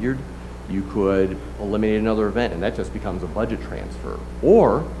configured, you could eliminate another event, and that just becomes a budget transfer.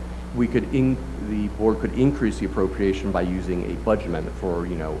 Or the board could increase the appropriation by using a budget amendment for,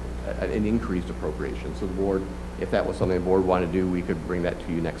 an increased appropriation. So the board, if that was something the board wanted to do, we could bring that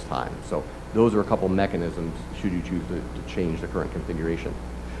to you next time. So those are a couple mechanisms should you choose to change the current configuration.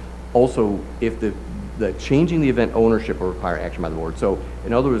 Also, if the changing the event ownership will require action by the board. So,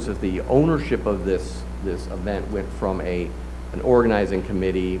 in other words, if the ownership of this event went from an organizing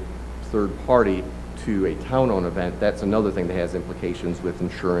committee, third party, to a town-owned event, that's another thing that has implications with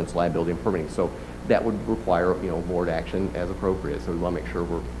insurance, liability, and permitting. So that would require, board action as appropriate. So we want to make sure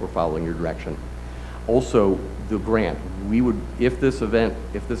we're following your direction. Also, the grant. If this event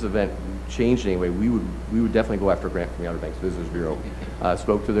changed anyway, we would definitely go after a grant from the Outer Banks Visitors Bureau.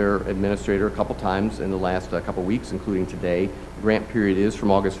 Spoke to their administrator a couple times in the last couple weeks, including today. The grant period is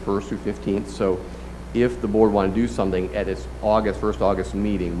from August 1st through 15th. So if the board wanted to do something at its first August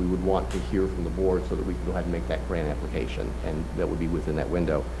meeting, we would want to hear from the board so that we can go ahead and make that grant application, and that would be within that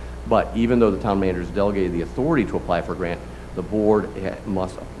window. But even though the town manager has delegated the authority to apply for a grant, the board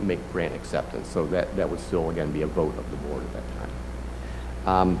must make grant acceptance. So that would still, again, be a vote of the board at that time.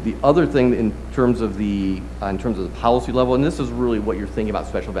 The other thing in terms of the policy level, and this is really what you're thinking about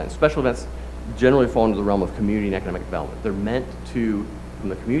special events. Special events generally fall into the realm of community and economic development. They're meant to, from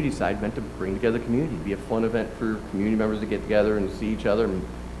the community side, meant to bring together the community, be a fun event for community members to get together and see each other, and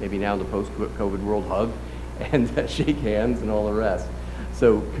maybe now in the post-COVID world, hug and shake hands and all the rest.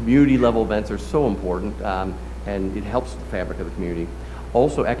 So community level events are so important. And it helps the fabric of the community.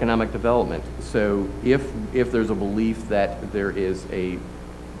 Also, economic development. So if there's a belief that there is a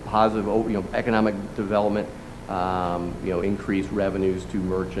positive, economic development, increased revenues to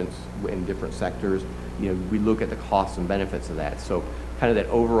merchants in different sectors, we look at the costs and benefits of that. So kind of that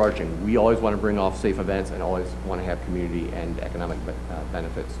overarching, we always want to bring off safe events and always want to have community and economic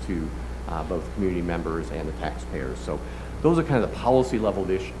benefits to both community members and the taxpayers. So those are kind of the policy level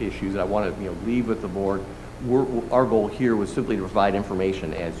issues that I want to leave with the board. Our goal here was simply to provide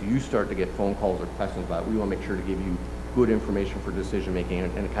information as you start to get phone calls or questions about it. We want to make sure to give you good information for decision making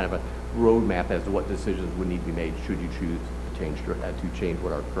and kind of a roadmap as to what decisions would need to be made should you choose to change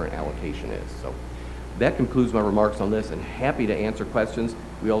what our current allocation is. So that concludes my remarks on this, and happy to answer questions.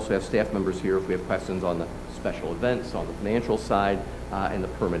 We also have staff members here if we have questions on the special events, on the financial side, and the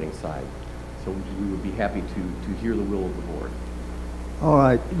permitting side. So we would be happy to hear the will of the board. All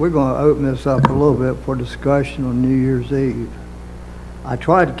right, we're going to open this up a little bit for discussion on New Year's Eve. I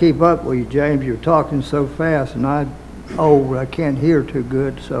tried to keep up with you, James. You're talking so fast, and I can't hear too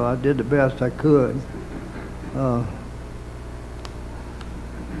good, so I did the best I could.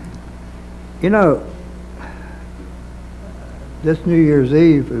 This New Year's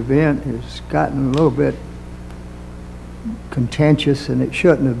Eve event has gotten a little bit contentious, and it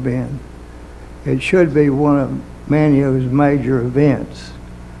shouldn't have been. It should be one of Manteo's major events.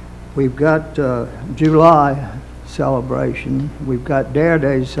 We've got July celebration, we've got Dare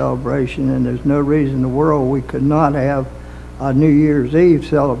Day celebration, and there's no reason in the world we could not have a New Year's Eve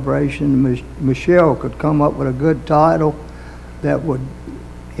celebration. Michelle could come up with a good title that would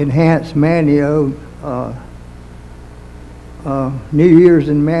enhance Manteo, New Year's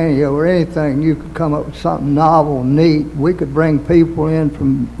in Manteo or anything. You could come up with something novel, neat. We could bring people in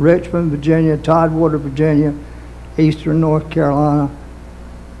from Richmond, Virginia, Tidewater, Virginia, Eastern North Carolina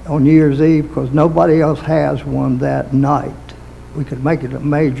on New Year's Eve because nobody else has one that night. We could make it a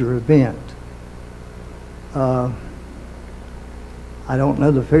major event. I don't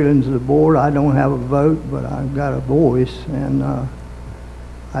know the feelings of the board. I don't have a vote, but I've got a voice, and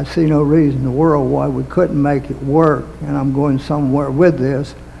I see no reason in the world why we couldn't make it work, and I'm going somewhere with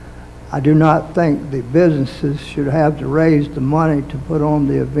this. I do not think the businesses should have to raise the money to put on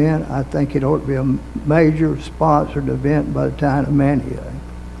the event. I think it ought to be a major sponsored event by the town of Manteo,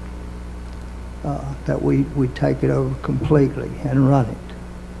 that we take it over completely and run it.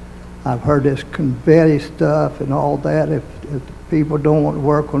 I've heard this confetti stuff and all that. If people don't want to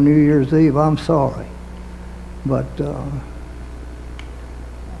work on New Year's Eve, I'm sorry. But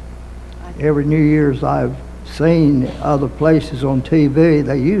every New Year's I've seen other places on TV,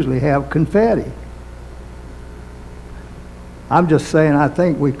 they usually have confetti. I'm just saying I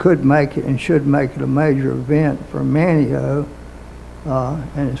think we could make it and should make it a major event for Manteo.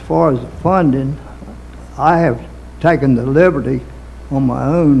 And as far as the funding, I have taken the liberty on my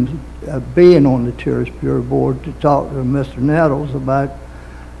own of being on the Tourist Bureau Board to talk to Mr. Nettles about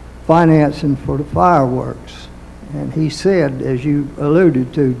financing for the fireworks. And he said, as you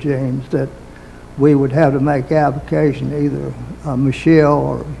alluded to, James, that we would have to make application, either Michelle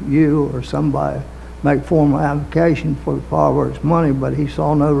or you or somebody make formal application for the fireworks money, but he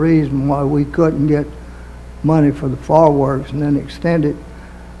saw no reason why we couldn't get money for the fireworks and then extend it.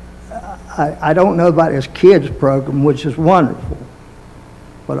 I don't know about this kids program, which is wonderful,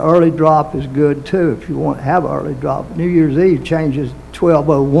 but early drop is good too if you want to have early drop. New Year's Eve changes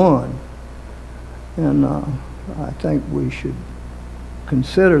 12:01, and I think we should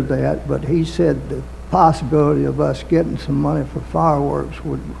consider that, but he said the possibility of us getting some money for fireworks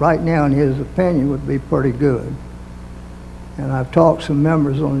would, right now in his opinion, would be pretty good. And I've talked to some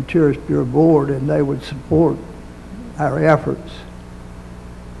members on the Tourist Bureau Board, and they would support our efforts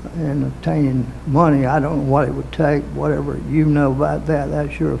in obtaining money. I don't know what it would take. Whatever you know about that,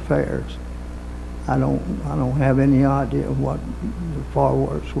 that's your affairs. I don't have any idea what the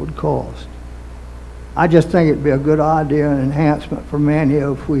fireworks would cost. I just think it'd be a good idea and enhancement for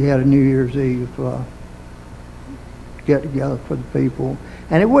Manteo if we had a New Year's Eve get together for the people.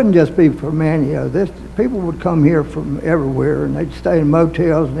 And it wouldn't just be for Manteo. People would come here from everywhere, and they'd stay in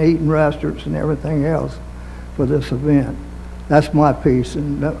motels and eat in restaurants and everything else for this event. That's my piece,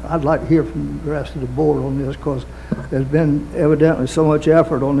 and I'd like to hear from the rest of the board on this, because there's been evidently so much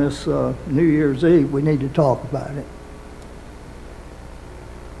effort on this New Year's Eve. We need to talk about it.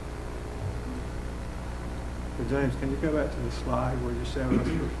 James, can you go back to the slide where you showed us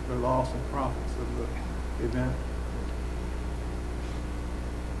the loss and profits of the event?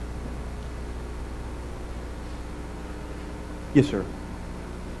 Yes, sir.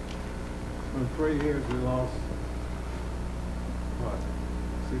 In 3 years, we lost, what,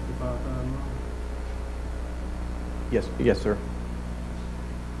 $65,000? Yes, sir.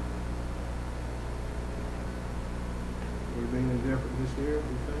 Would it be any different this year, do you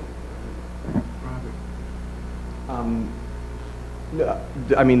think? Private. No,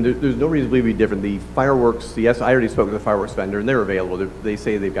 I mean, there's no reason to believe it'd be different. The fireworks, yes, I already spoke with the fireworks vendor, and they're available. They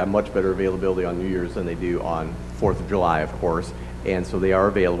say they've got much better availability on New Year's than they do on 4th of July, of course, and so they are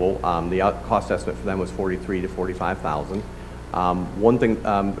available. The cost estimate for them was $43,000 to $45,000. One thing,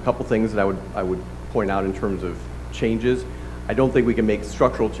 a couple things that I would point out in terms of changes. I don't think we can make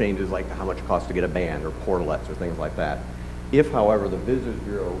structural changes like how much it costs to get a band or portalettes or things like that. If, however, the Visitors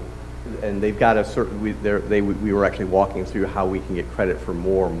Bureau, and they've got a certain, we were actually walking through how we can get credit for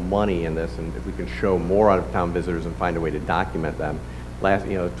more money in this, and if we can show more out-of-town visitors and find a way to document them.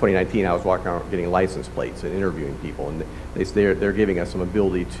 2019, I was walking around getting license plates and interviewing people, and they're giving us some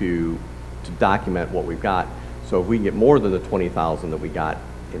ability to document what we've got. So if we can get more than the 20,000 that we got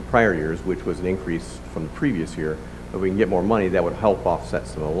in prior years, which was an increase from the previous year, if we can get more money, that would help offset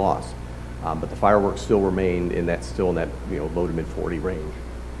some of the loss. But the fireworks still remain in that low to mid 40 range.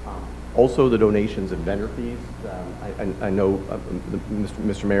 Also, the donations and vendor fees. I know the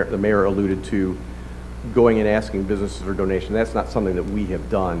mayor alluded to going and asking businesses for donation. That's not something that we have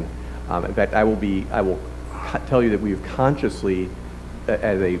done. In fact, I will tell you that we've consciously,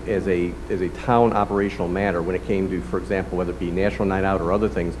 as a town operational matter, when it came to, for example, whether it be National Night Out or other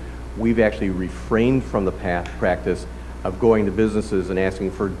things, we've actually refrained from the practice of going to businesses and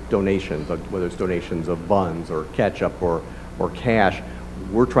asking for donations, whether it's donations of buns or ketchup or cash.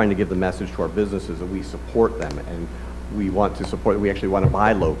 We're trying to give the message to our businesses that we support them, and we want to support, we actually want to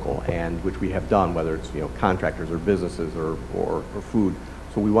buy local, and which we have done, whether it's contractors or businesses or food.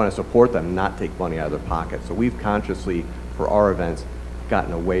 So we want to support them, not take money out of their pockets. So we've consciously, for our events,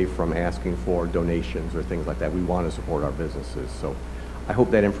 gotten away from asking for donations or things like that. We want to support our businesses. So I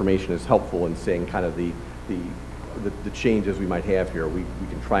hope that information is helpful in saying kind of the changes we might have here. We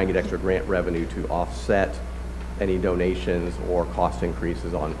can try and get extra grant revenue to offset any donations or cost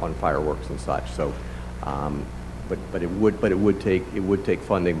increases on fireworks and such. So, but it would take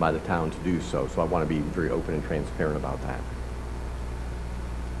funding by the town to do so. So I want to be very open and transparent about that.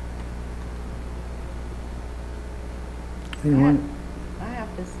 Anyone? I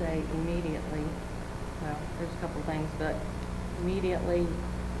have to say immediately, well, there's a couple things, but immediately,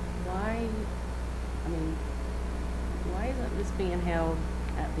 why isn't this being held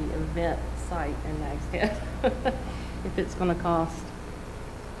at the event site in Nags Head? If it's going to cost,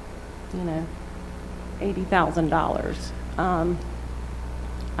 $80,000.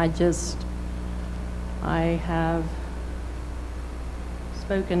 I have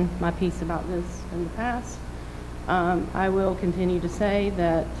spoken my piece about this in the past. I will continue to say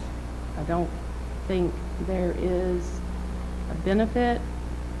that I don't think there is a benefit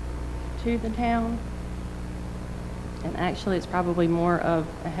to the town. And actually, it's probably more of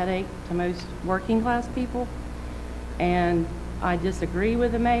a headache to most working class people. And I disagree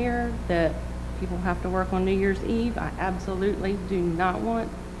with the mayor that people have to work on New Year's Eve. I absolutely do not want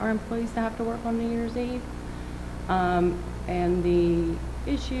our employees to have to work on New Year's Eve. And the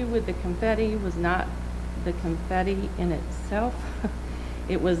issue with the confetti was not the confetti in itself.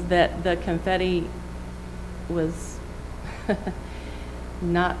 It was that the confetti was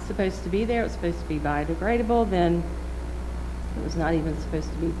not supposed to be there. It was supposed to be biodegradable. Then it was not even supposed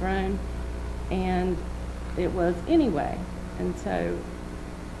to be thrown, and it was anyway. And so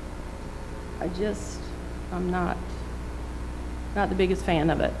I'm not the biggest fan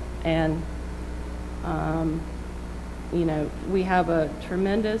of it. And we have a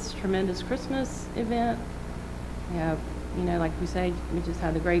tremendous Christmas event. We have, like we say, we just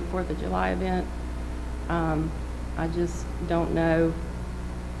had the great 4th of July event. I just don't know.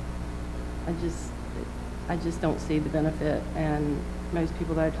 I just don't see the benefit, and most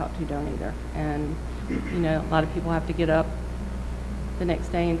people that I talk to don't either. And a lot of people have to get up the next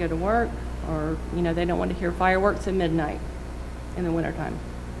day and go to work, or they don't want to hear fireworks at midnight in the wintertime.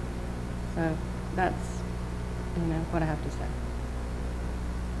 So that's what I have to say.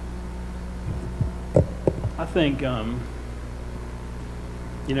 I think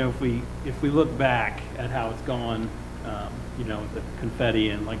if we look back at how it's gone, the confetti,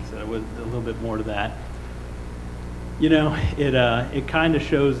 and like I said, it was a little bit more to that. It kind of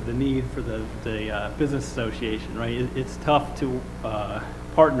shows the need for the business association, right? It's tough to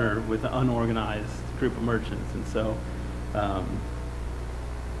partner with an unorganized group of merchants, and so I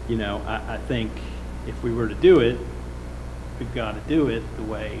think if we were to do it, we've got to do it the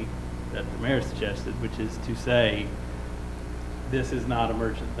way that the mayor suggested, which is to say, this is not a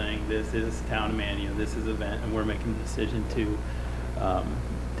merchant thing. This is Town of Manteo. This is an event, and we're making the decision to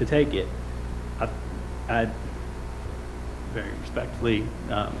take it. I very respectfully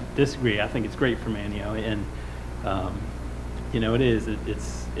disagree. I think it's great for Manteo, and it is.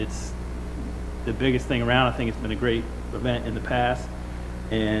 It's the biggest thing around. I think it's been a great event in the past.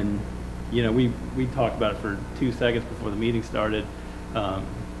 And, you know, we talked about it for 2 seconds before the meeting started. And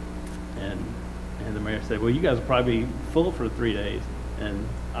the mayor said, well, you guys will probably be full for 3 days. And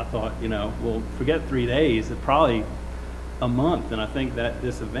I thought, you know, well, forget 3 days, it's probably a month. And I think that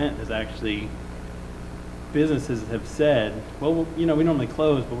this event is actually, businesses have said, well, you know, we normally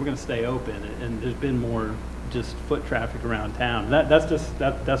close, but we're going to stay open. And there's been more just foot traffic around town.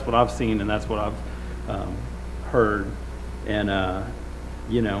 That's what I've seen, and that's what I've heard. And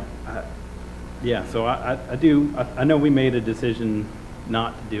you know, yeah. So I know we made a decision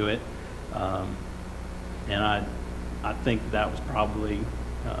not to do it, and I think that was probably,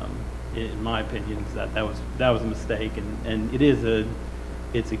 in my opinion, that was a mistake. And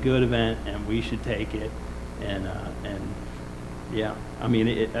it's a good event, and we should take it. And yeah, I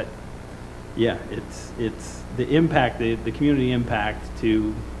mean yeah, it's the impact, the community impact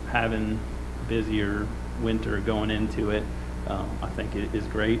to having busier winter going into it. I think it is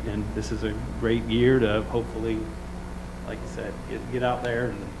great, and this is a great year to hopefully, like you said, get out there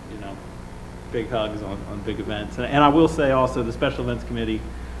and, you know, big hugs on big events. And I will say also the Special Events Committee,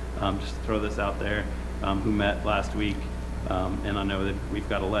 just to throw this out there, who met last week, and I know that we've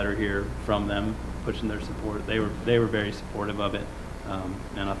got a letter here from them pushing their support. They were very supportive of it.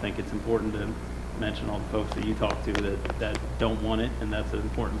 And I think it's important to mention all the folks that you talk to that don't want it, and that's an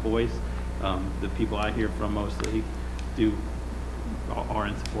important voice. The people I hear from mostly are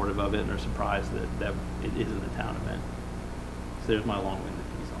in supportive of it and are surprised that it isn't a town event. So there's my long-winded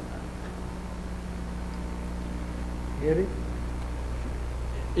piece on that. Eddie?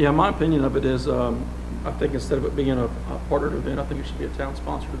 Yeah, my opinion of it is, I think instead of it being a partnered event, I think it should be a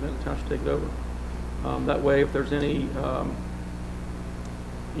town-sponsored event. The town should take it over. That way, if there's any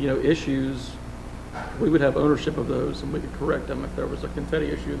you know, issues, we would have ownership of those, and we could correct them. If there was a confetti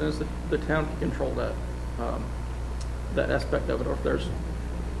issue, then the town can control that that aspect of it. Or if there's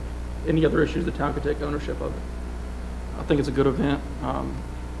any other issues, the town could take ownership of it. I think it's a good event.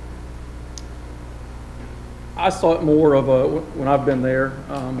 I saw it more of a, when I've been there,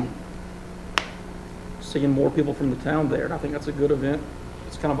 seeing more people from the town there, and I think that's a good event.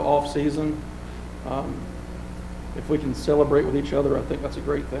 It's kind of off season. If we can celebrate with each other, I think that's a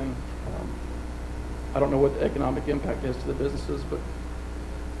great thing. I don't know what the economic impact is to the businesses, but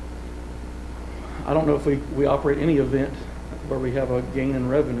I don't know if we operate any event where we have a gain in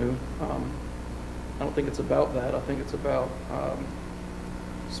revenue. I don't think it's about that. I think it's about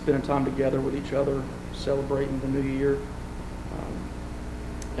spending time together with each other, celebrating the new year,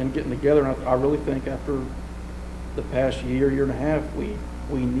 and getting together. And I really think after the past year and a half, we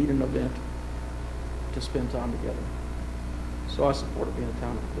need an event to spend time together. So I support it being a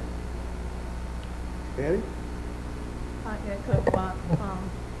town event. Eddie? I echo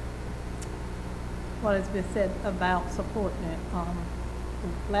what has been said about supporting it.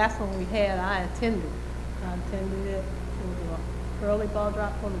 The last one we had, I attended it. It was an early ball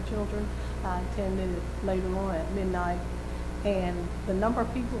drop for the children. I attended it later on at midnight. And the number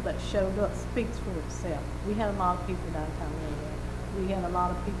of people that showed up speaks for itself. We had a lot of people downtown anyway. We had a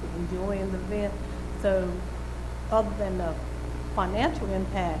lot of people enjoying the event. So other than the financial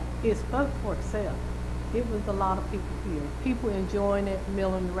impact, it spoke for itself. It was a lot of people here. People enjoying it,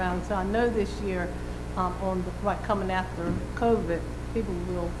 milling around. So I know this year, coming after COVID, people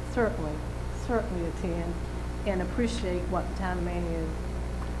will certainly attend and appreciate what the town of Manteo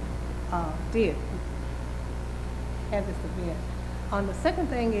did at this event. The second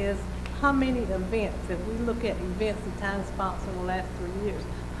thing is, how many events, if we look at events the town sponsored in the last 3 years,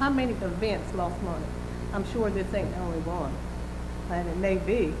 how many events lost money? I'm sure this ain't the only one, and it may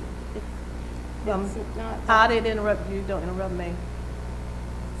be. I didn't interrupt you, don't interrupt me.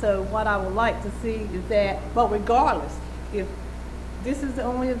 So what I would like to see is that, but regardless, if this is the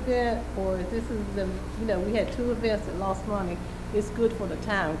only event, or if this is the, you know, we had 2 events that lost money, it's good for the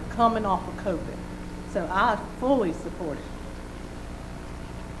town coming off of COVID. So I fully support it.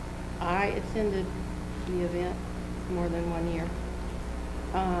 I attended the event more than 1 year.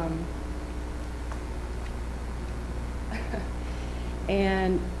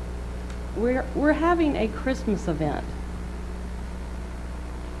 And we're having a Christmas event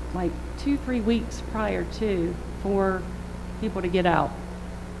like 2-3 weeks prior to, for people to get out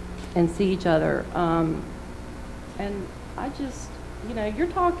and see each other. And I just, you know, you're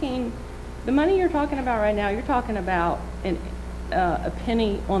talking, the money you're talking about right now, you're talking about a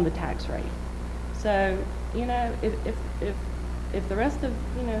penny on the tax rate. So, you know, if the rest of,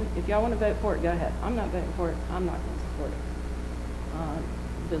 you know, if y'all want to vote for it, go ahead. I'm not voting for it. I'm not going to support it.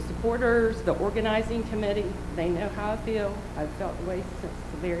 The supporters, the organizing committee, they know how I feel. I've felt the way since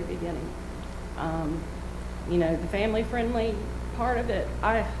the very beginning. You know, the family-friendly part of it,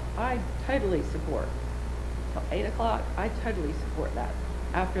 I totally support. Till 8 o'clock, I totally support that.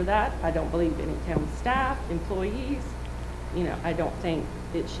 After that, I don't believe any town staff, employees, you know, I don't think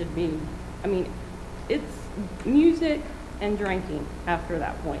it should be, I mean, it's music and drinking after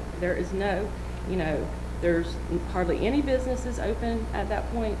that point. There is no, you know, there's hardly any businesses open at that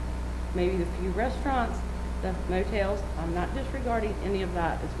point, maybe the few restaurants, the motels. I'm not disregarding any of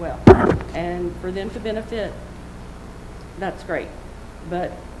that as well. And for them to benefit, that's great.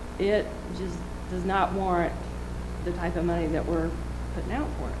 But it just does not warrant the type of money that we're putting out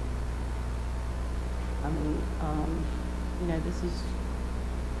for it. I mean, you know, this is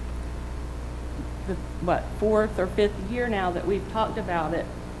the, what, 4th or 5th year now that we've talked about it,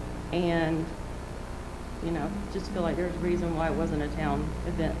 and, you know, just feel like there's a reason why it wasn't a town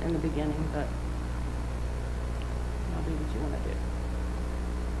event in the beginning, but I'll do what you want to do.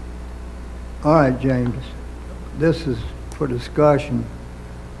 All right, James, this is for discussion.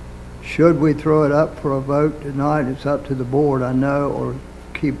 Should we throw it up for a vote tonight? It's up to the board, I know, or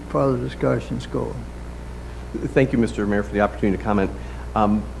keep further discussions going. Thank you, Mr. Mayor, for the opportunity to comment.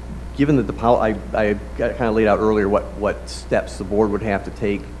 Given that I kind of laid out earlier what steps the board would have to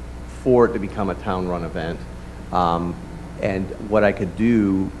take for it to become a town-run event, and what I could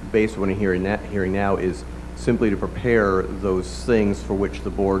do based on what I'm hearing now is simply to prepare those things for which the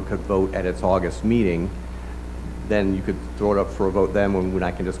board could vote at its August meeting. Then you could throw it up for a vote then when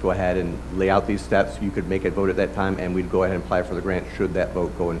I can just go ahead and lay out these steps. You could make a vote at that time, and we'd go ahead and apply for the grant should that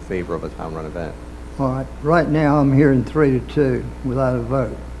vote go in favor of a town-run event. All right, right now I'm hearing 3-2 without a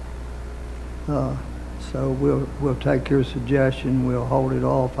vote. So we'll take your suggestion, we'll hold it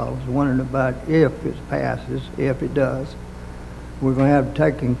off. I was wondering about if it passes, if it does. We're going to have to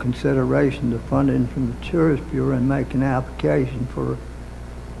take in consideration the funding from the Tourist Bureau and make an application for,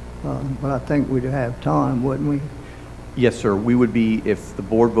 but I think we'd have time, wouldn't we? Yes, sir. We would be, if the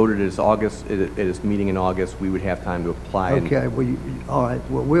board voted at its meeting in August, we would have time to apply. Okay, all right,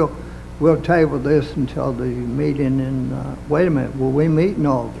 well, we'll table this until the meeting in, wait a minute, will we meet in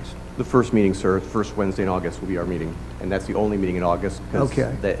August? The first meeting, sir, the first Wednesday in August will be our meeting, and that's the only meeting in August.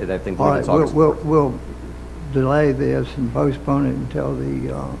 Okay. I think All right, it's August. we'll delay this and postpone it until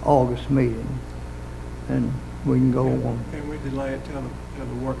the August meeting, and we can go on. Can we delay it till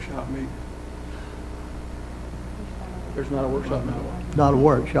the workshop meeting? There's not a workshop meeting. Not a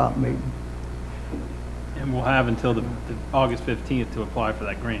workshop meeting. And we'll have until the August 15th to apply for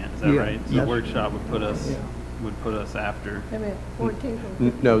that grant, is that Yeah, right? So yes. the workshop would put us, Yeah. after. I mean,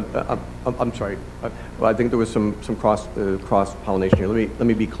 14th. No, I'm sorry. Well, I think there was some cross-pollination here. Let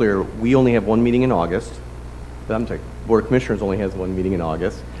me be clear. We only have one meeting in August. I'm sorry. Board of Commissioners only has one meeting in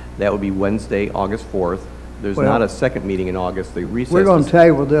August. That would be Wednesday, August 4th. There's Well, not a second meeting in August. The recess. We're going to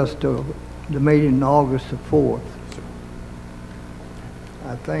table this to the meeting in August the 4th.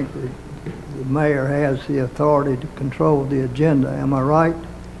 I think the mayor has the authority to control the agenda. Am I right?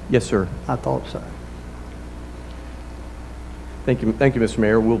 Yes, sir. I thought so. Thank you, Mr.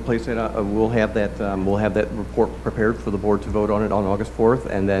 Mayor. We'll place it. We'll have that report prepared for the board to vote on it on August 4th,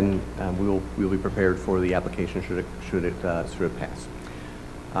 and then we'll be prepared for the application should it pass.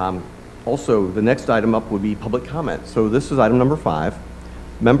 Also, the next item up would be public comment. So this is item number 5.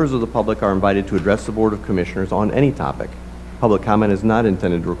 Members of the public are invited to address the Board of Commissioners on any topic. Public comment is not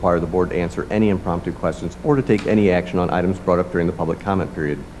intended to require the board to answer any impromptu questions or to take any action on items brought up during the public comment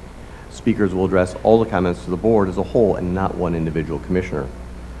period. Speakers will address all the comments to the board as a whole and not one individual commissioner.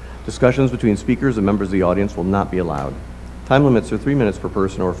 Discussions between speakers and members of the audience will not be allowed. Time limits are 3 minutes per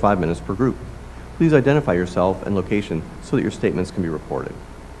person or 5 minutes per group. Please identify yourself and location so that your statements can be recorded.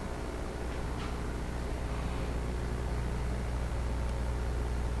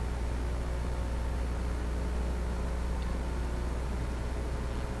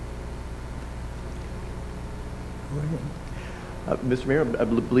 Mr. Mayor, I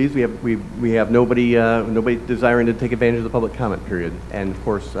believe we have nobody desiring to take advantage of the public comment period, and of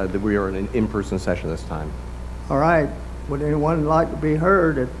course we are in an in-person session this time. All right. Would anyone like to be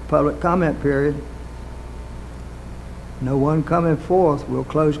heard at the public comment period? No one coming forth. We'll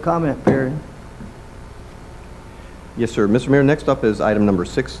close comment period. Yes, sir. Mr. Mayor, next up is item number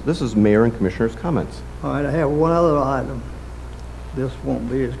 6. This is Mayor and Commissioners' comments. All right. I have one other item. This won't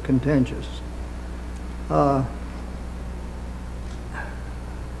be as contentious.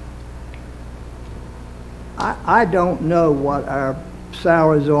 I don't know what our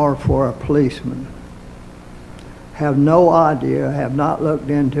salaries are for a policeman. Have no idea, have not looked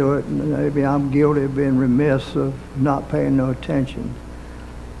into it, and maybe I'm guilty of being remiss of not paying no attention.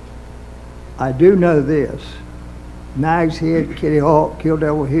 I do know this. Nags Head, Kitty Hawk, Kill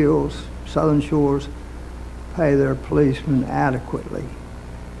Devil Hills, Southern Shores pay their policemen adequately.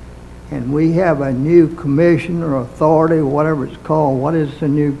 And we have a new commission or authority, whatever it's called. What is the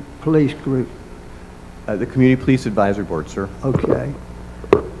new police group? The Community Police Advisory Board, sir. Okay.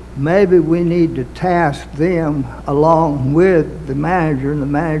 Maybe we need to task them along with the manager, and the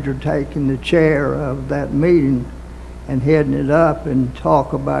manager taking the chair of that meeting and heading it up and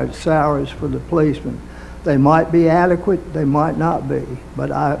talk about salaries for the policemen. They might be adequate, they might not be, but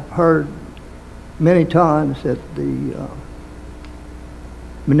I've heard many times that the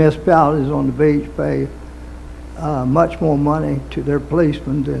municipalities on the beach pay much more money to their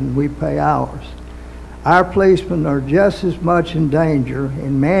policemen than we pay ours. Our policemen are just as much in danger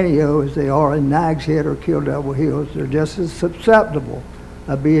in Manteo as they are in Nags Head or Kill Devil Hills. They're just as susceptible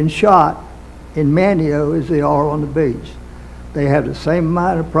of being shot in Manteo as they are on the beach. They have the same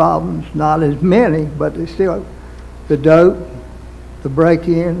amount of problems, not as many, but they still, the dope, the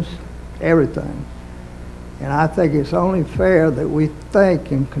break-ins, everything. And I think it's only fair that we think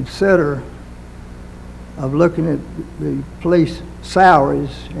and consider of looking at the police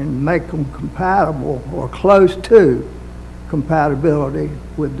salaries and make them compatible or close to compatibility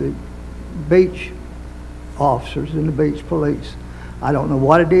with the beach officers and the beach police. I don't know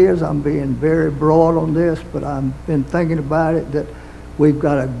what it is. I'm being very broad on this, but I've been thinking about it, that we've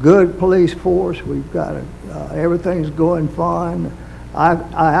got a good police force. We've got everything's going fine. I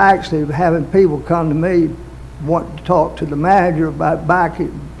actually having people come to me want to talk to the manager about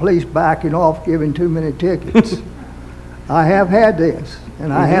police backing off giving too many tickets. I have had this,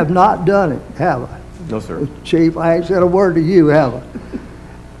 and I have not done it, have I? No, sir. Chief, I ain't said a word to you, have I?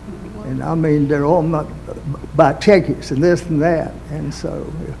 And I mean, they're all by tickets and this and that. And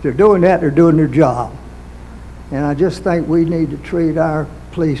so if they're doing that, they're doing their job. And I just think we need to treat our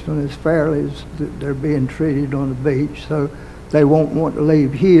policemen as fairly as they're being treated on the beach, so they won't want to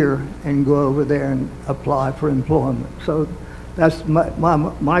leave here and go over there and apply for employment. So that's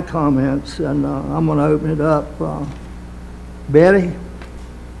my comments, and I'm going to open it up. Betty? I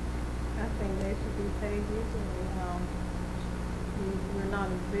think they should be paid equally. We're not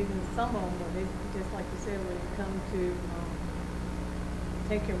as big as some of them, but they, just like you said, when it comes to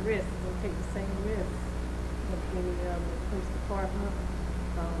taking risks, they take the same risks as any other police department.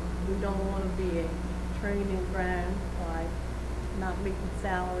 We don't want to be a training ground, like not making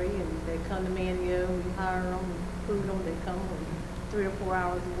salary, and they come to Manteo, we hire them, recruit them, they come 3 or 4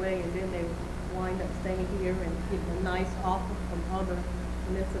 hours away, and then they wind up staying here and getting a nice offer from other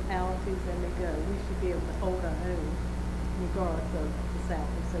municipalities, and they go. We should be able to hold our own regardless of the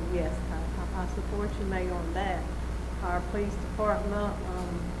salary. So yes, I support you, Mayor, on that. Our police department,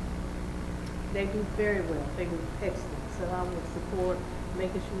 they do very well. They do excellent. So I would support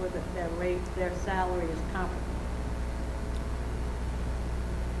making sure that their rate, their salary is comparable.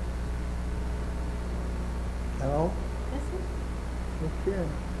 Hello? Yes, sir. Okay.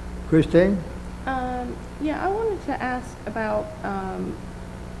 Christine? Yeah, I wanted to ask about,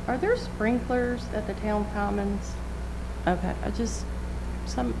 are there sprinklers at the town commons? Okay, it just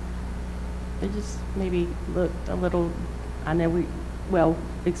maybe looked a little, I know well,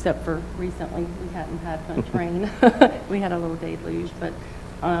 except for recently, we hadn't had much rain. We had a little deluge, but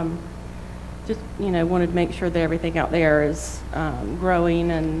just, wanted to make sure that everything out there is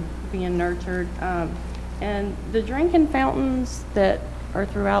growing and being nurtured. And the drinking fountains that are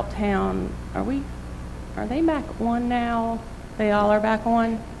throughout town, are they back on now? They all are back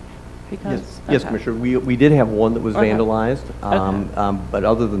on? Because, yes, okay. Commissioner. We did have one that was Okay. vandalized, Okay. but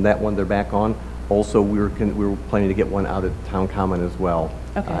other than that one, they're back on. Also, we were planning to get one out at Town Common as well,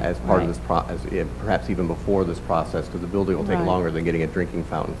 Okay, as part right. of this process, perhaps even before this process, because the building will take Right. longer than getting a drinking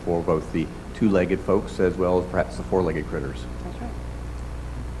fountain for both the two-legged folks as well as perhaps the four-legged critters. That's right.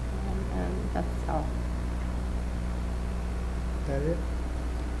 And that's all. That it?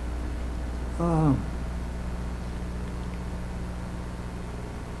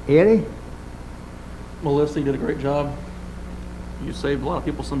 Eddie? Melissa, you did a great job. You saved a lot of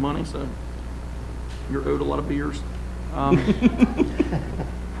people some money, so you're owed a lot of beers.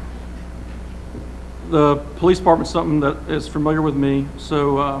 The police department's something that is familiar with me,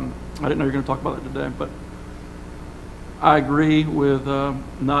 so I didn't know you were going to talk about it today, but I agree with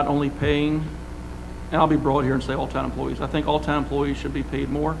not only paying, and I'll be broad here and say all town employees. I think all town employees should be paid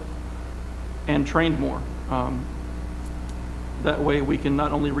more and trained more. That way we can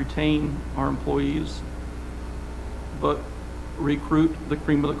not only retain our employees, but recruit the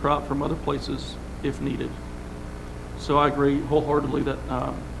cream of the crop from other places if needed. So I agree wholeheartedly that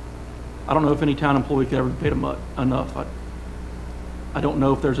I don't know if any town employee could ever be paid enough. I don't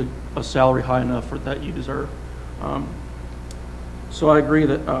know if there's a salary high enough for that you deserve. So I agree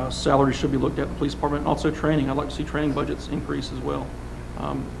that salaries should be looked at in the police department, and also training. I'd like to see training budgets increase as well.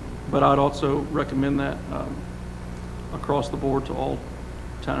 But I'd also recommend that across the board to all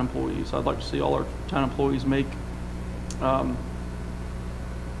town employees. I'd like to see all our town employees make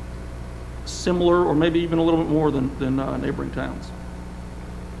similar or maybe even a little bit more than neighboring towns.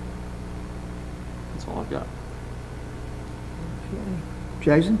 That's all I've got.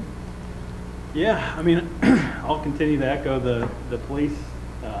 Jason? Yeah, I mean, I'll continue to echo the police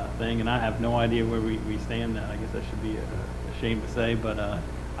thing, and I have no idea where we stand now. I guess I should be ashamed to say, but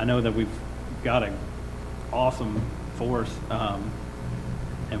I know that we've got an awesome force,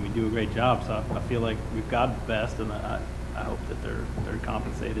 and we do a great job, so I feel like we've got the best, and I hope that they're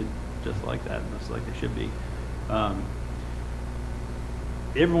compensated just like that, and just like they should be.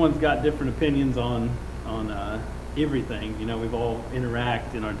 Everyone's got different opinions on everything. You know, we've all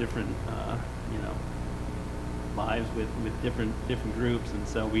interact in our different lives with different groups, and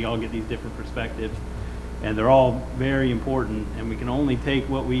so we all get these different perspectives, and they're all very important, and we can only take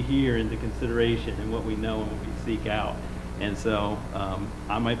what we hear into consideration and what we know and what we seek out. And so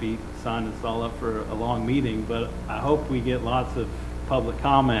I might be signing us all up for a long meeting, but I hope we get lots of public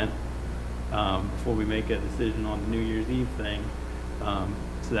comment before we make a decision on the New Year's Eve thing,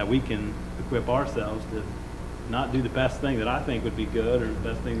 so that we can equip ourselves to not do the best thing that I think would be good, or the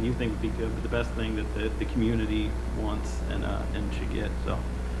best thing that you think would be good, but the best thing that the community wants and should get. So,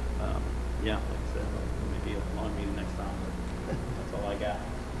 yeah, like I said, maybe a long meeting next time, but that's all I got.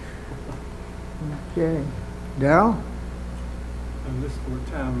 Okay. Darrell? And this is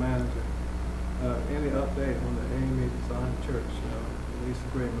for town manager. Any update on the Amy Design Church lease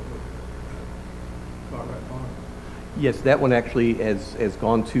agreement with Cartwright Farm? Yes, that one actually has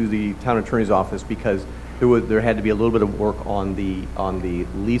gone to the town attorney's office because there had to be a little bit of work on the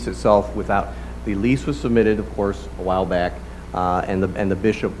lease itself. The lease was submitted, of course, a while back, and the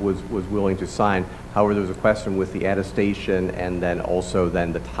bishop was willing to sign. However, there was a question with the attestation and then also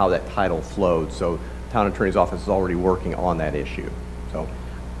how that title flowed. So town attorney's office is already working on that issue. So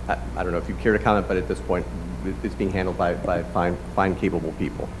I don't know if you care to comment, but at this point, it's being handled by fine, capable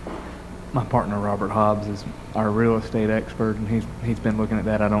people. My partner, Robert Hobbs, is our real estate expert, and he's been looking at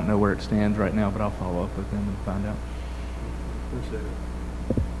that. I don't know where it stands right now, but I'll follow up with him and find out. Appreciate it.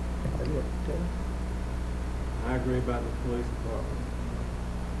 I agree about the police department.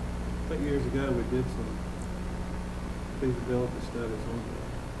 I think years ago we did some feasibility studies on the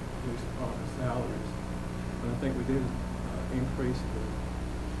police department salaries, and I think we did increase the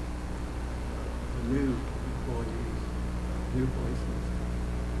new employees, new policemen,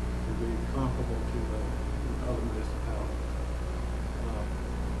 to be comparable to the other municipalities.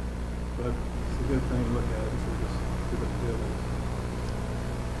 But it's a good thing to look at it, so just give it a feel.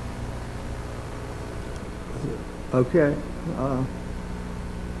 Okay.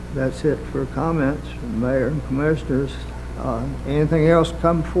 That's it for comments from the mayor and commissioners. Anything else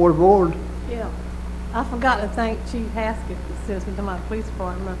come before the board? Yeah. I forgot to thank Chief Haskett for sending me to my police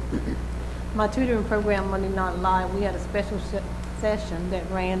department. My tutoring program, Monday Night Live, we had a special session that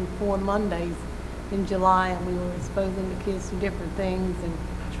ran 4 Mondays in July, and we were exposing the kids to different things and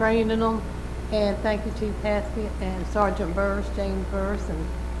training them. And thank you, Chief Haskett and Sergeant Burris, James Burris, and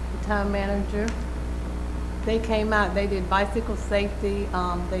the town manager. They came out, they did bicycle safety,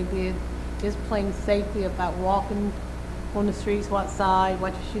 they did just plain safety about walking on the streets, what side,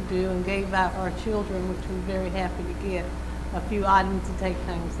 what you should do, and gave out our children, which we're very happy to get, a few items to take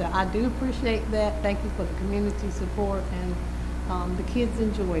home. So I do appreciate that. Thank you for the community support, and the kids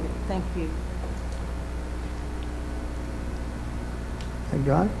enjoyed it. Thank you. Thank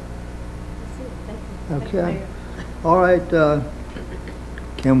God. That's it. Thank you. Okay. Thank you, Mayor. All right.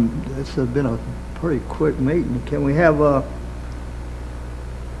 This has been a pretty quick meeting. Can we have a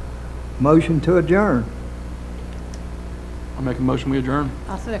motion to adjourn? I'll make a motion, we adjourn.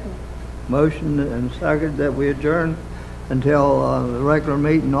 I'll second. Motion and second that we adjourn until the regular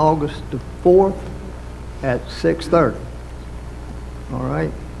meeting August the 4th at 6:30. All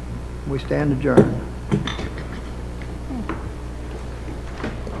right. We stand adjourned.